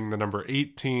playing the number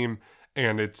 8 team,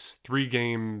 and it's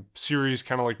 3-game series,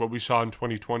 kind of like what we saw in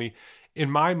 2020.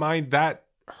 In my mind, that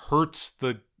hurts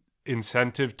the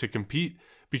incentive to compete,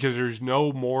 because there's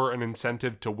no more an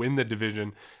incentive to win the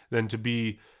division than to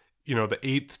be, the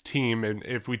 8th team. And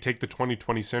if we take the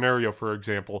 2020 scenario, for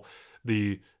example,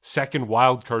 the second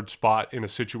wildcard spot in a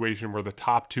situation where the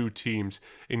top 2 teams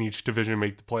in each division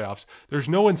make the playoffs, there's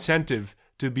no incentive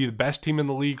to be the best team in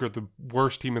the league or the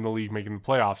worst team in the league making the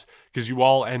playoffs, because you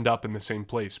all end up in the same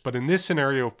place. But in this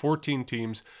scenario, 14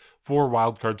 teams, 4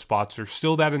 wildcard spots, there's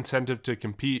still that incentive to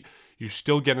compete. You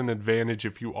still get an advantage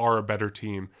if you are a better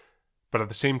team. But at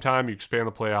the same time, you expand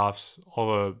the playoffs, all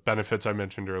the benefits I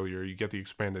mentioned earlier. You get the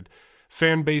expanded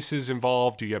fan bases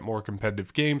involved. You get more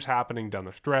competitive games happening down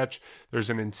the stretch. There's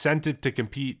an incentive to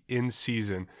compete in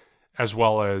season, as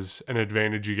well as an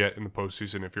advantage you get in the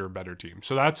postseason if you're a better team.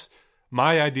 So that's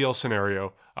my ideal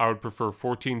scenario. I would prefer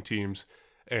 14 teams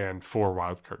and 4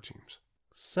 wildcard teams.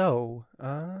 So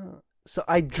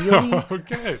ideally,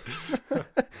 Okay.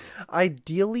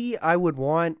 ideally, I would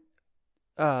want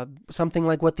something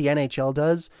like what the NHL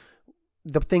does.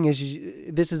 The thing is,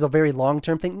 this is a very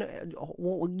long-term thing.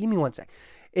 Well, give me one sec.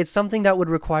 It's something that would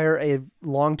require a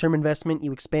long-term investment.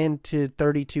 You expand to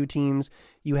 32 teams.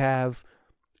 You have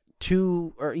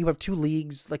 2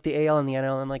 leagues, like the AL and the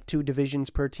NL, and like 2 divisions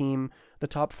per team. The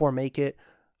top 4 make it.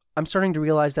 I'm starting to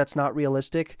realize that's not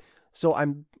realistic. So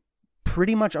I'm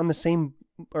pretty much on the same,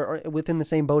 or within the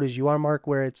same boat as you are, Mark,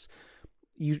 where it's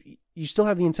you still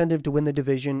have the incentive to win the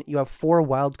division. You have 4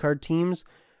 wildcard teams.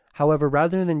 However,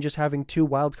 rather than just having 2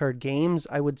 wildcard games,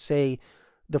 I would say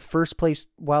the first place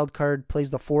wild card plays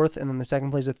the fourth, and then the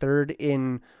second plays the third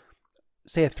in,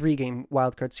 say, a 3-game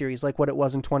wild card series, like what it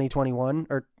was in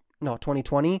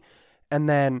 2020, and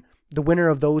then the winner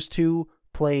of those two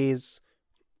plays,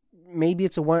 maybe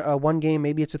it's a one game,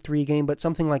 maybe it's a 3-game, but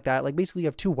something like that. Like basically you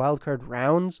have 2 wild card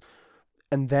rounds,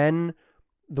 and then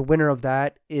the winner of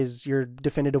that is your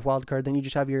definitive wild card. Then you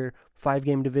just have your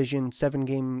 5-game division,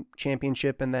 7-game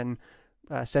championship, and then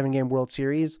 7-game World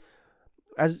Series.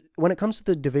 As when it comes to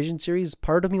the division series,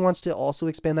 part of me wants to also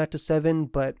expand that to 7,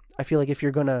 but I feel like if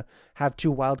you're gonna have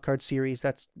 2 wildcard series,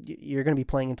 you're gonna be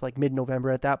playing into like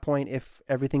mid-November at that point if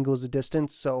everything goes the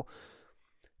distance. So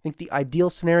I think the ideal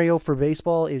scenario for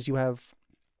baseball is you have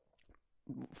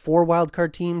 4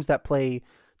 wildcard teams that play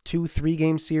 2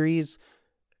 3-game series,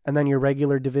 and then your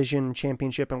regular division,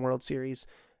 championship, and World Series.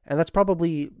 And that's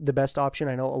probably the best option.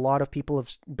 I know a lot of people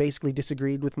have basically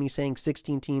disagreed with me saying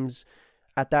 16 teams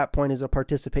at that point is a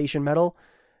participation medal,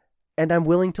 and I'm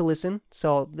willing to listen.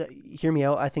 So hear me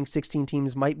out. I think 16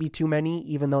 teams might be too many,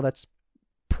 even though that's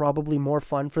probably more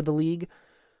fun for the league.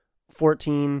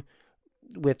 14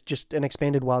 with just an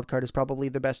expanded wild card is probably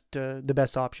the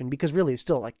best option, because really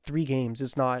still like 3 games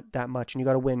is not that much, and you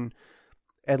got to win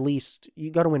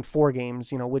 4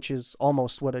 games, which is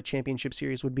almost what a championship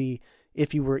series would be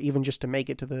if you were even just to make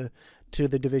it to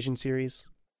the division series.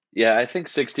 Yeah, I think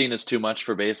 16 is too much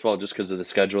for baseball just because of the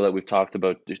schedule that we've talked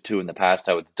about too in the past,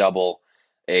 how it's double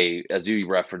as you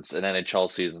referenced, an NHL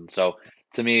season. So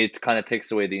to me, it kind of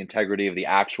takes away the integrity of the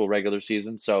actual regular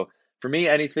season. So for me,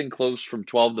 anything close from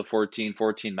 12 to 14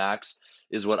 max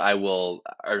is what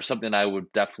or something I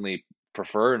would definitely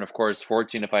prefer. And of course,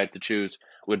 14, if I had to choose,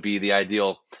 would be the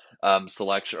ideal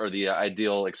selection or the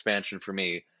ideal expansion for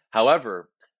me. However,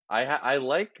 I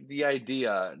like the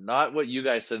idea, not what you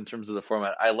guys said in terms of the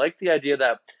format. I like the idea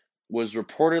that was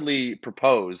reportedly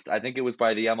proposed. I think it was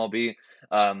by the MLB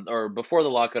or before the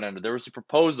lockout ended. There was a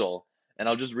proposal, and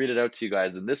I'll just read it out to you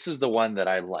guys. And this is the one that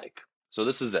I like. So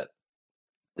this is it.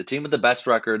 The team with the best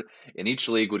record in each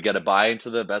league would get a bye into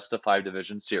the best of 5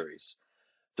 division series.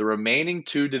 The remaining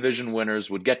 2 division winners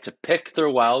would get to pick their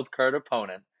wild card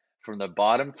opponent from the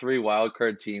bottom 3 wild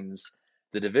card teams.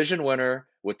 The division winner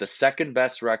with the second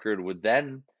best record would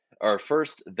then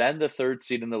the third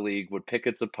seed in the league would pick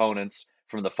its opponents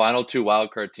from the final 2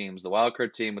 wildcard teams. The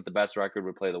wildcard team with the best record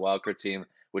would play the wildcard team,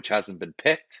 which hasn't been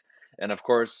picked. And of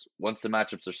course, once the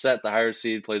matchups are set, the higher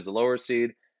seed plays the lower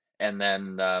seed. And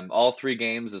then all 3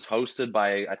 games is hosted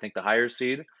by, I think, the higher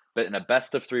seed, but in a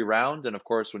best of 3 round. And of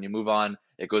course, when you move on,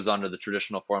 it goes on to the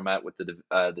traditional format with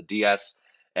the DS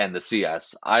and the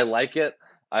CS. I like it.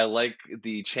 I like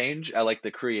the change. I like the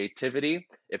creativity.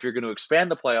 If you're going to expand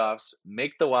the playoffs,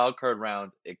 make the wild card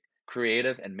round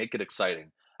creative and make it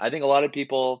exciting. I think a lot of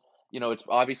people, it's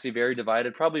obviously very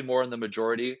divided, probably more in the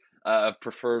majority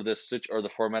prefer this or the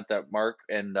format that Mark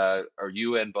and or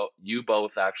you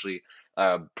both actually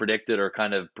predicted or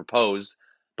kind of proposed.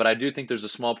 But I do think there's a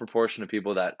small proportion of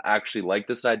people that actually like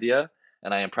this idea,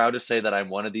 and I am proud to say that I'm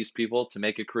one of these people to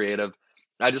make it creative.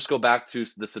 I just go back to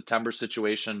the September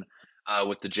situation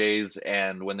with the Jays,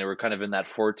 and when they were kind of in that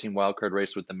 4-team wildcard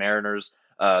race with the Mariners,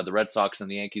 the Red Sox,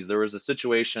 and the Yankees. There was a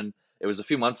situation, it was a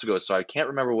few months ago, so I can't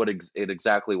remember what it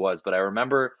exactly was, but I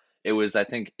remember it was, I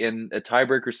think, in a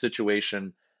tiebreaker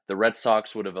situation, the Red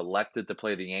Sox would have elected to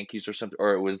play the Yankees or something,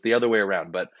 or it was the other way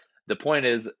around. But the point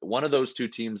is, one of those 2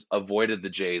 teams avoided the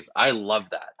Jays. I love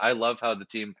that. I love how the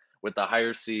team with the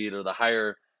higher seed or the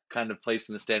higher kind of place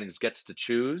in the standings gets to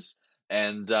choose.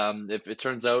 And if it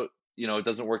turns out, it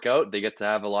doesn't work out, they get to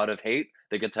have a lot of hate.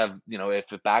 They get to have,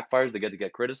 if it backfires, they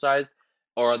get criticized.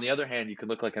 Or on the other hand, you can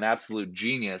look like an absolute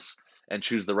genius and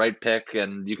choose the right pick,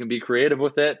 and you can be creative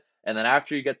with it. And then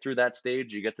after you get through that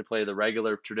stage, you get to play the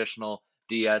regular traditional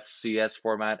DS, CS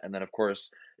format, and then of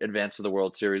course advance to the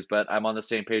World Series. But I'm on the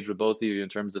same page with both of you in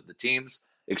terms of the teams,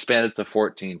 expanded to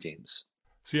 14 teams.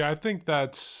 See, I think I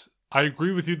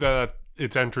agree with you that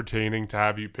it's entertaining to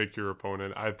have you pick your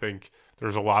opponent. I think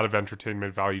there's a lot of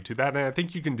entertainment value to that, and I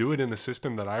think you can do it in the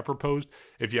system that I proposed.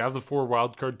 If you have the 4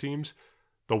 wildcard teams,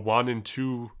 the 1 and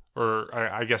 2, or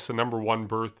I guess the number 1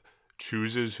 berth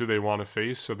chooses who they want to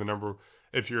face. So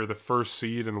if you're the first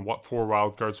seed in the 4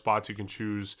 wildcard spots, you can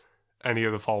choose any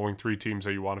of the following 3 teams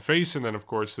that you want to face, and then of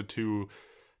course the 2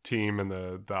 team and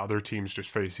the other teams just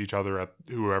face each other at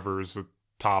whoever's the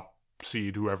top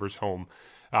seed, whoever's home.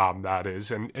 That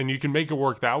is, and you can make it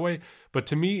work that way. But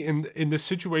to me, in this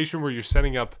situation where you're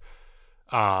setting up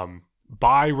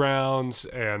bye rounds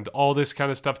and all this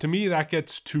kind of stuff, to me that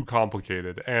gets too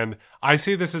complicated. And I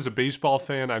say this as a baseball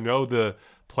fan. I know the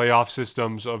playoff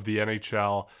systems of the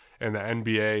NHL and the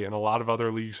NBA and a lot of other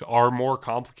leagues are more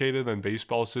complicated than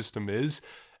baseball system is.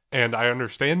 And I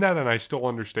understand that, and I still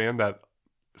understand that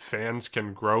fans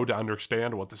can grow to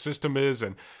understand what the system is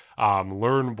and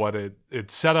learn what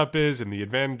its setup is and the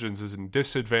advantages and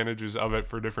disadvantages of it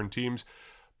for different teams.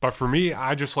 But for me,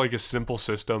 I just like a simple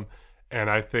system. And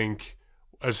I think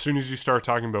as soon as you start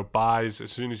talking about buys,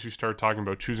 as soon as you start talking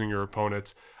about choosing your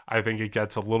opponents, I think it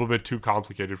gets a little bit too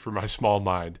complicated for my small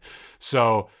mind.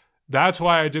 So that's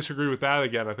why I disagree with that.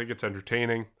 Again, I think it's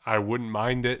entertaining. I wouldn't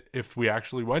mind it if we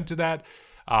actually went to that.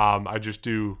 I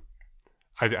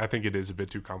think it is a bit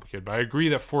too complicated, but I agree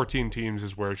that 14 teams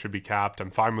is where it should be capped.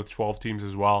 I'm fine with 12 teams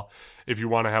as well. If you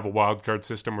want to have a wildcard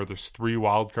system where there's 3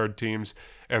 wildcard teams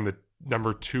and the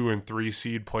number 2 and 3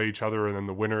 seed play each other, and then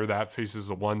the winner of that faces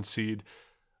the 1 seed,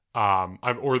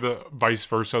 or the vice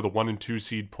versa, the 1 and 2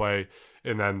 seed play,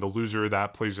 and then the loser of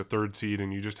that plays the 3rd seed,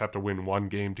 and you just have to win 1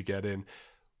 game to get in.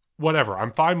 Whatever.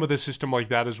 I'm fine with a system like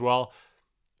that as well.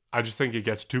 I just think it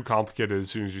gets too complicated as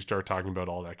soon as you start talking about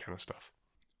all that kind of stuff.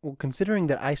 Well, considering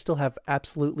that I still have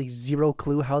absolutely zero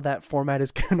clue how that format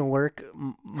is going to work,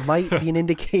 might be an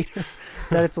indicator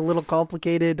that it's a little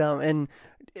complicated. And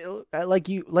like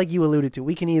you alluded to,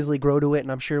 we can easily grow to it,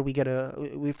 and I'm sure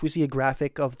if we see a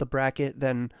graphic of the bracket,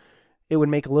 then it would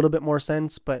make a little bit more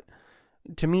sense. But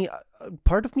to me,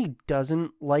 part of me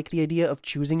doesn't like the idea of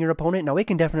choosing your opponent. Now, it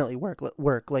can definitely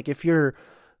work. Like if you're,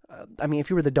 if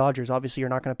you were the Dodgers, obviously you're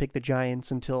not going to pick the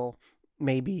Giants until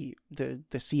maybe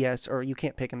the CS, or you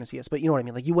can't pick in the CS, but you know what I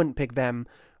mean? Like you wouldn't pick them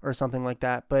or something like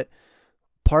that. But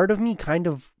part of me kind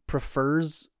of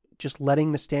prefers just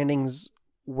letting the standings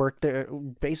work there,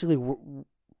 basically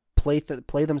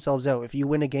play themselves out. If you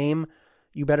win a game,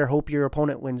 you better hope your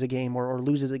opponent wins a game or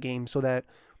loses a game, so that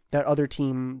that other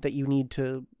team that you need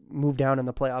to move down in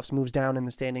the playoffs moves down in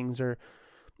the standings or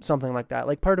something like that.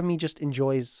 Like part of me just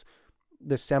enjoys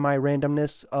the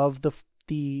semi-randomness of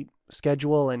the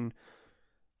schedule, and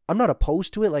I'm not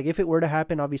opposed to it. Like if it were to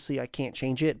happen, obviously I can't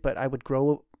change it, but I would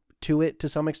grow to it to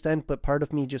some extent. But part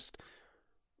of me just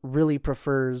really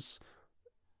prefers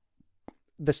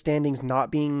the standings not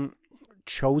being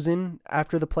chosen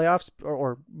after the playoffs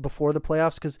or before the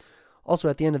playoffs, because also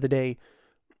at the end of the day,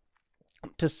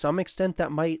 to some extent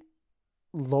that might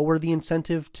lower the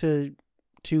incentive to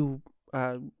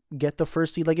get the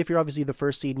first seed. Like if you're obviously the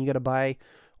first seed and you got to buy,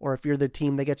 or if you're the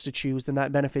team that gets to choose, then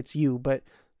that benefits you. But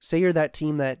say you're that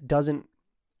team that doesn't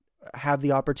have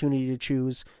the opportunity to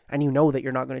choose, and you know that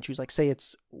you're not going to choose. Like say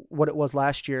it's what it was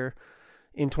last year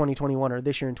in 2021 or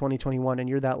this year in 2021, and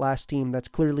you're that last team that's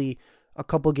clearly a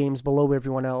couple games below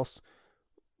everyone else.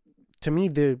 To me,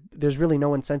 there's really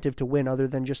no incentive to win other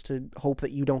than just to hope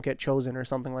that you don't get chosen or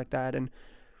something like that. And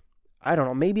I don't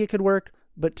know, maybe it could work,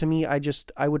 but to me,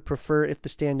 I would prefer if the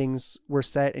standings were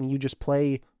set and you just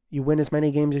play, you win as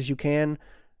many games as you can,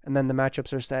 and then the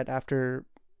matchups are set after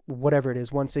whatever it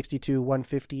is, 162,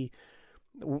 150,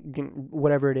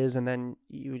 whatever it is, and then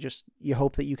you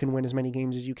hope that you can win as many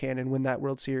games as you can and win that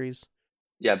World Series.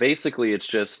 Yeah, basically it's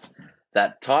just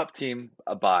that top team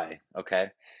a bye,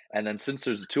 okay? And then since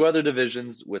there's 2 other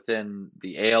divisions within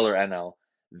the AL or NL,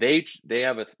 there's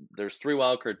 3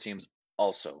 wildcard teams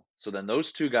also. So then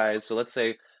those 2 guys, so let's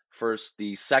say first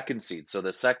the 2nd seed, so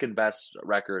the 2nd best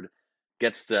record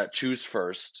gets to choose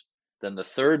first, then the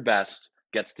 3rd best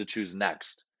gets to choose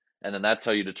next. And then that's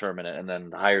how you determine it. And then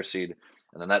the higher seed,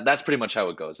 and then that's pretty much how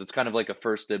it goes. It's kind of like a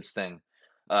first dibs thing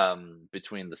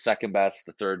between the 2nd best,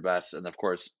 the 3rd best, and of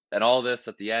course, and all this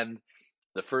at the end,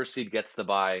 the first seed gets the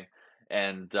bye.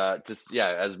 And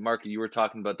as Mark, you were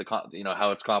talking about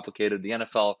how it's complicated. The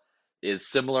NFL is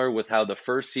similar with how the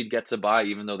first seed gets a bye,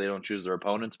 even though they don't choose their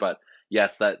opponents. But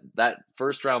yes, that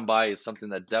first round bye is something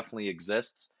that definitely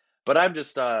exists. But I'm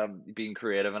just being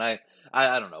creative, and I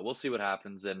don't know. We'll see what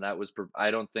happens. And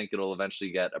I don't think it'll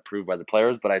eventually get approved by the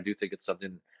players, but I do think it's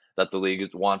something that the league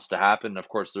wants to happen. Of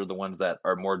course, they're the ones that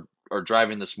are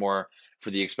driving this more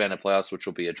for the expanded playoffs, which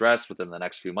will be addressed within the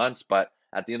next few months. But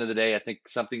at the end of the day, I think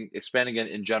expanding it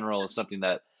in general is something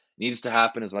that needs to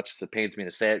happen, as much as it pains me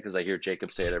to say it because I hear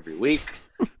Jacob say it every week,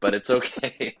 but it's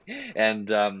okay. And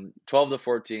 12 to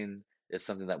 14 is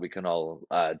something that we can all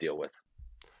deal with.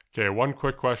 Okay, one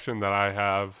quick question that I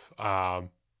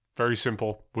have, very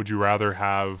simple. Would you rather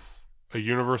have a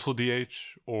universal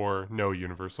DH or no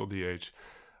universal DH?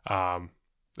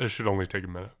 This should only take a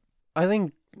minute. I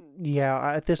think,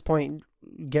 yeah, at this point,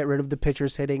 get rid of the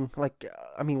pitchers hitting,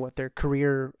 their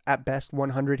career at best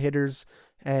 100 hitters.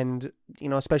 And,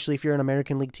 especially if you're an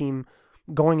American League team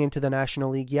going into the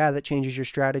National League, yeah, that changes your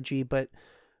strategy. But,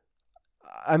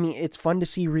 it's fun to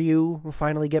see Ryu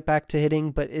finally get back to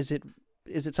hitting, but is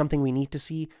it something we need to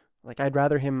see? Like, I'd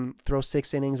rather him throw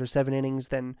 6 innings or 7 innings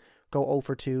than go 0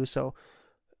 for 2. So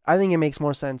I think it makes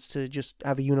more sense to just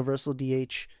have a universal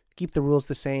DH, keep the rules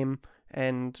the same,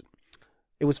 and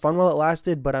it was fun while it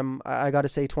lasted. But I got to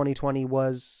say, 2020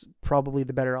 was probably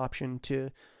the better option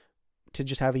to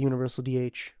just have a universal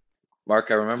DH. Mark,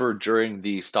 I remember during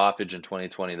the stoppage in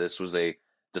 2020, this was a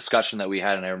discussion that we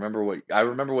had, and I remember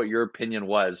what your opinion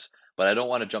was, but I don't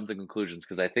want to jump to conclusions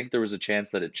because I think there was a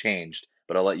chance that it changed,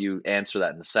 but I'll let you answer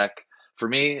that in a sec. For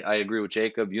me, I agree with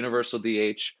Jacob. Universal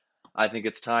DH. I think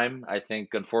it's time. I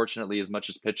think, unfortunately, as much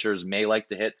as pitchers may like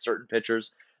to hit certain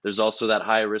pitchers, there's also that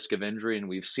high risk of injury, and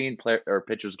we've seen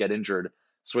pitchers get injured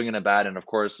swinging a bat. And of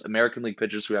course, American League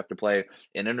pitchers who have to play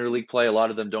in interleague play, a lot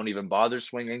of them don't even bother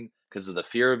swinging because of the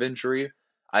fear of injury.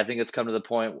 I think it's come to the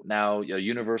point now,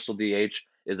 universal DH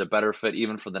is a better fit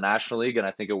even for the National League, and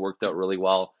I think it worked out really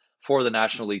well for the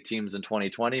National League teams in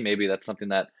 2020. Maybe that's something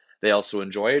that they also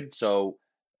enjoyed. So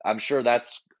I'm sure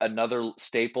that's another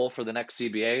staple for the next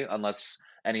CBA, unless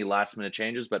any last minute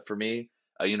changes. But for me,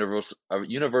 a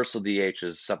universal DH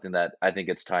is something that I think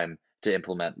it's time to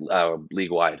implement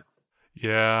league wide.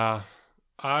 Yeah,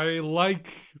 I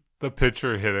like the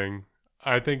pitcher hitting.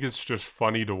 I think it's just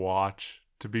funny to watch,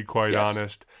 to be quite Yes,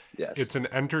 honest. yes, It's an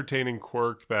entertaining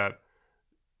quirk that,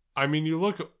 I mean, you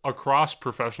look across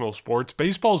professional sports,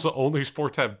 baseball's the only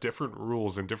sport to have different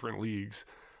rules in different leagues.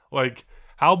 Like,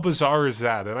 how bizarre is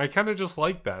that? And I kind of just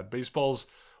like that. Baseball's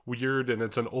weird and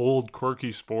it's an old,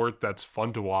 quirky sport that's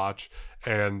fun to watch.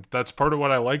 And that's part of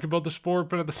what I like about the sport.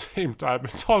 But at the same time,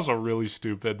 it's also really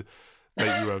stupid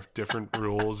that you have different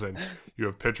rules and you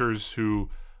have pitchers who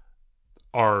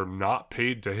are not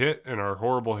paid to hit and are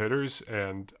horrible hitters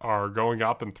and are going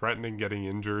up and threatening getting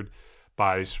injured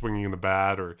by swinging the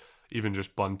bat or even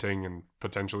just bunting and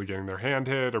potentially getting their hand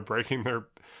hit or breaking their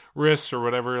wrists or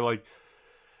whatever. Like,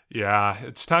 yeah,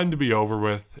 it's time to be over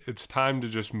with. It's time to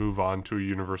just move on to a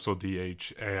universal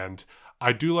DH. And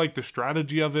I do like the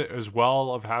strategy of it as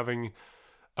well, of having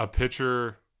a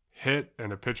pitcher hit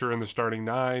and a pitcher in the starting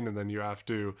nine, and then you have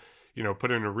to,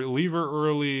 put in a reliever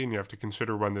early, and you have to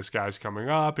consider when this guy's coming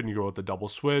up, and you go with the double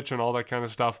switch and all that kind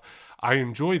of stuff. I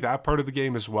enjoy that part of the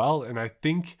game as well, and I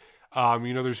think,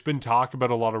 there's been talk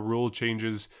about a lot of rule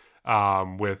changes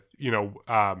with,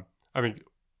 I think,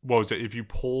 what was it? If you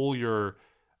pull your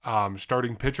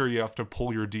starting pitcher, you have to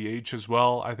pull your DH as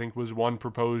well, I think was one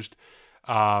proposed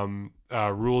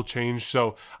rule change.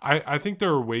 So I think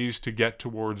there are ways to get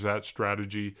towards that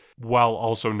strategy while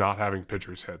also not having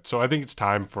pitchers hit. So I think it's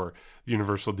time for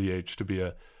universal DH to be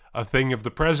a thing of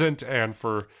the present and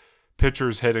for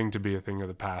pitchers hitting to be a thing of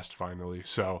the past finally.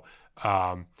 So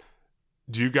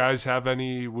do you guys have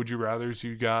any would you rathers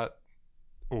you got,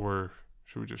 or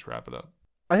should we just wrap it up?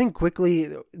 I think quickly,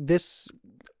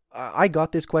 I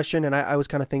got this question and I was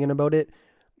kind of thinking about it.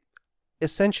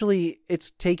 Essentially,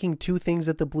 it's taking two things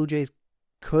that the Blue Jays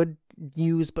could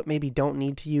use but maybe don't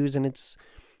need to use, and it's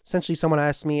essentially, someone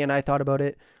asked me and I thought about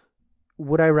it.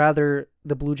 Would I rather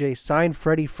the Blue Jays sign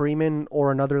Freddie Freeman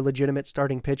or another legitimate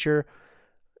starting pitcher?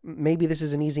 Maybe this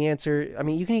is an easy answer. I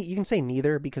mean, you can say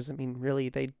neither because, I mean, really,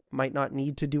 they might not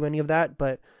need to do any of that,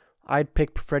 but I'd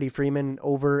pick Freddie Freeman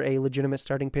over a legitimate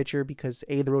starting pitcher because,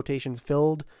 A, the rotation's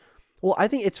filled. Well, I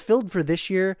think it's filled for this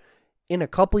year. In a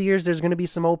couple years, there's going to be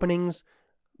some openings,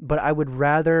 but I would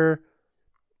rather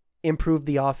improve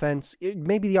the offense.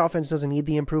 Maybe the offense doesn't need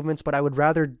the improvements, but I would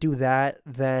rather do that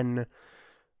than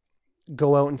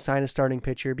go out and sign a starting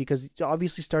pitcher, because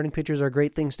obviously starting pitchers are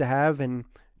great things to have, and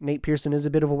Nate Pearson is a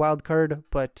bit of a wild card,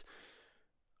 but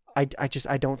I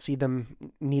don't see them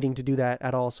needing to do that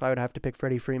at all, so I would have to pick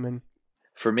Freddie Freeman.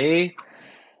 For me,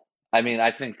 I mean,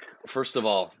 I think first of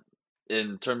all,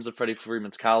 in terms of Freddie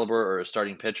Freeman's caliber or a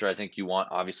starting pitcher, I think you want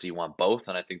both,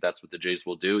 and I think that's what the Jays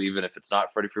will do, even if it's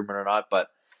not Freddie Freeman or not. But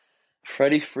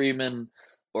Freddie Freeman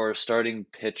or a starting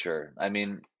pitcher, I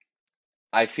mean,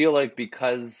 I feel like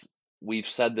because we've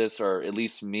said this, or at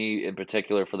least me in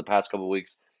particular, for the past couple of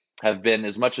weeks, have been,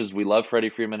 as much as we love Freddie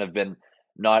Freeman, have been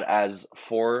not as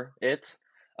for it.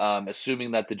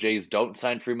 Assuming that the Jays don't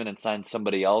sign Freeman and sign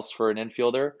somebody else for an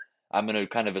infielder, I'm going to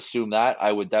kind of assume that I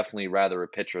would definitely rather a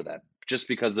pitcher then, just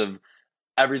because of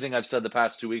everything I've said the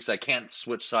past 2 weeks. I can't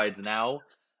switch sides now,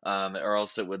 or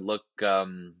else it would look,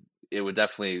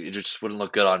 it just wouldn't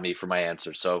look good on me for my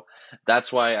answer. So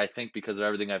that's why I think, because of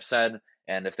everything I've said,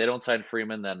 and if they don't sign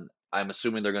Freeman, then I'm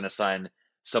assuming they're going to sign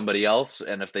somebody else.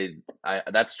 And if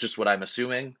that's just what I'm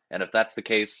assuming. And if that's the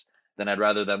case, then I'd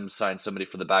rather them sign somebody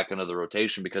for the back end of the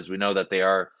rotation, because we know that they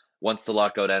are, once the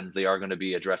lockout ends, they are going to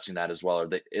be addressing that as well, or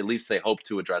at least they hope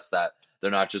to address that.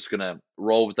 They're not just going to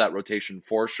roll with that rotation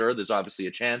for sure. There's obviously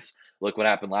a chance. Look what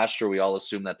happened last year. We all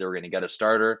assumed that they were going to get a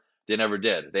starter. They never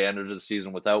did. They ended the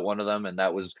season without one of them, and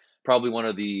that was probably one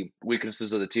of the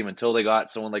weaknesses of the team until they got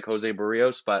someone like Jose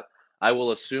Barrios. But I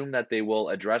will assume that they will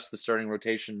address the starting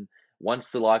rotation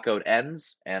once the lockout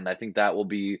ends, and I think that will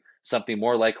be something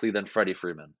more likely than Freddie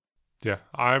Freeman. Yeah,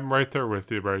 I'm right there with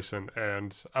you, Bryson,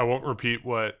 and I won't repeat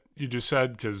what you just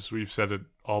said because we've said it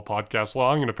all podcast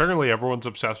long, and apparently everyone's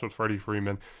obsessed with Freddie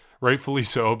Freeman, rightfully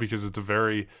so, because it's a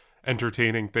very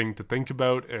entertaining thing to think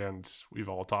about, and we've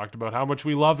all talked about how much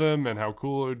we love him and how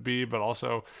cool it would be, but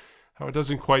also how it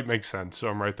doesn't quite make sense. So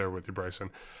I'm right there with you, Bryson.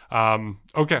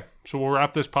 Okay, so we'll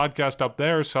wrap this podcast up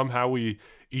there. Somehow we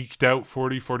eked out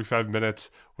 45 minutes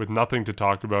with nothing to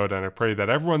talk about, and I pray that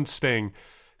everyone's staying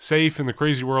safe in the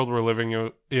crazy world we're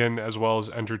living in, as well as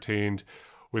entertained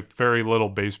with very little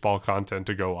baseball content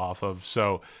to go off of.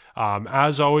 So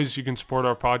as always, you can support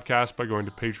our podcast by going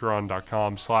to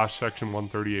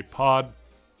patreon.com/section138pod.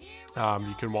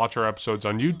 You can watch our episodes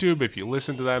on YouTube if you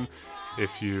listen to them.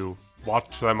 If you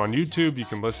watch them on YouTube, you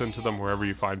can listen to them wherever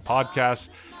you find podcasts.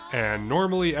 And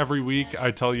normally every week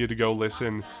I tell you to go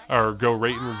listen or go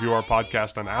rate and review our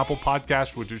podcast on Apple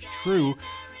Podcasts, which is true.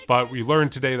 But we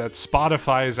learned today that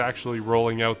Spotify is actually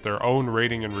rolling out their own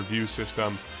rating and review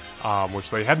system, which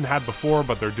they hadn't had before,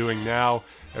 but they're doing now,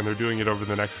 and they're doing it over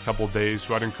the next couple of days.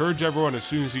 So I'd encourage everyone, as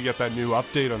soon as you get that new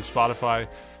update on Spotify,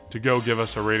 to go give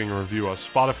us a rating and review on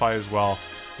Spotify as well,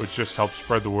 which just helps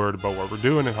spread the word about what we're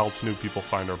doing and helps new people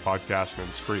find our podcast, and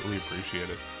it's greatly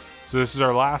appreciated. So this is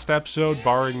our last episode,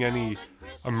 barring any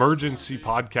emergency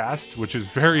podcast, which is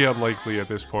very unlikely at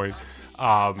this point.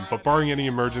 But barring any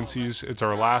emergencies, it's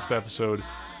our last episode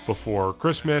before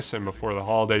Christmas and before the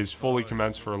holidays fully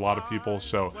commence for a lot of people.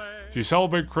 So if you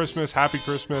celebrate Christmas, happy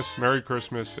Christmas, Merry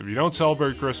Christmas. If you don't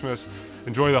celebrate Christmas,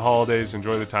 enjoy the holidays,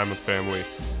 enjoy the time with family,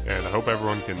 and I hope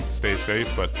everyone can stay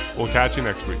safe, but we'll catch you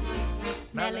next week.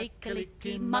 Mele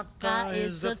Kalikimaka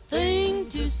is a thing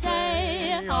to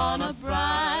say on a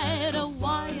bright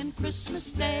Hawaiian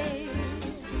Christmas day.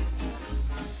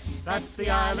 That's the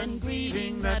island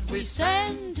greeting that we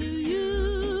send to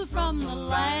you from the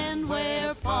land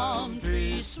where palm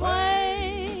trees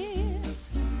sway.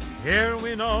 Here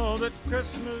we know that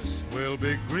Christmas will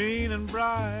be green and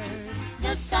bright.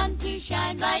 The sun to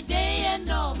shine by day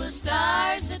and all the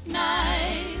stars at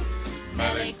night.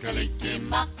 Mele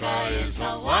Kalikimaka is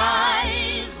a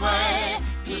wise way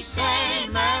to say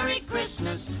Merry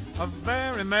Christmas. A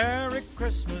very Merry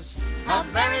Christmas. A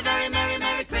very, very Merry,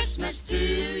 Merry Christmas to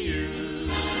you.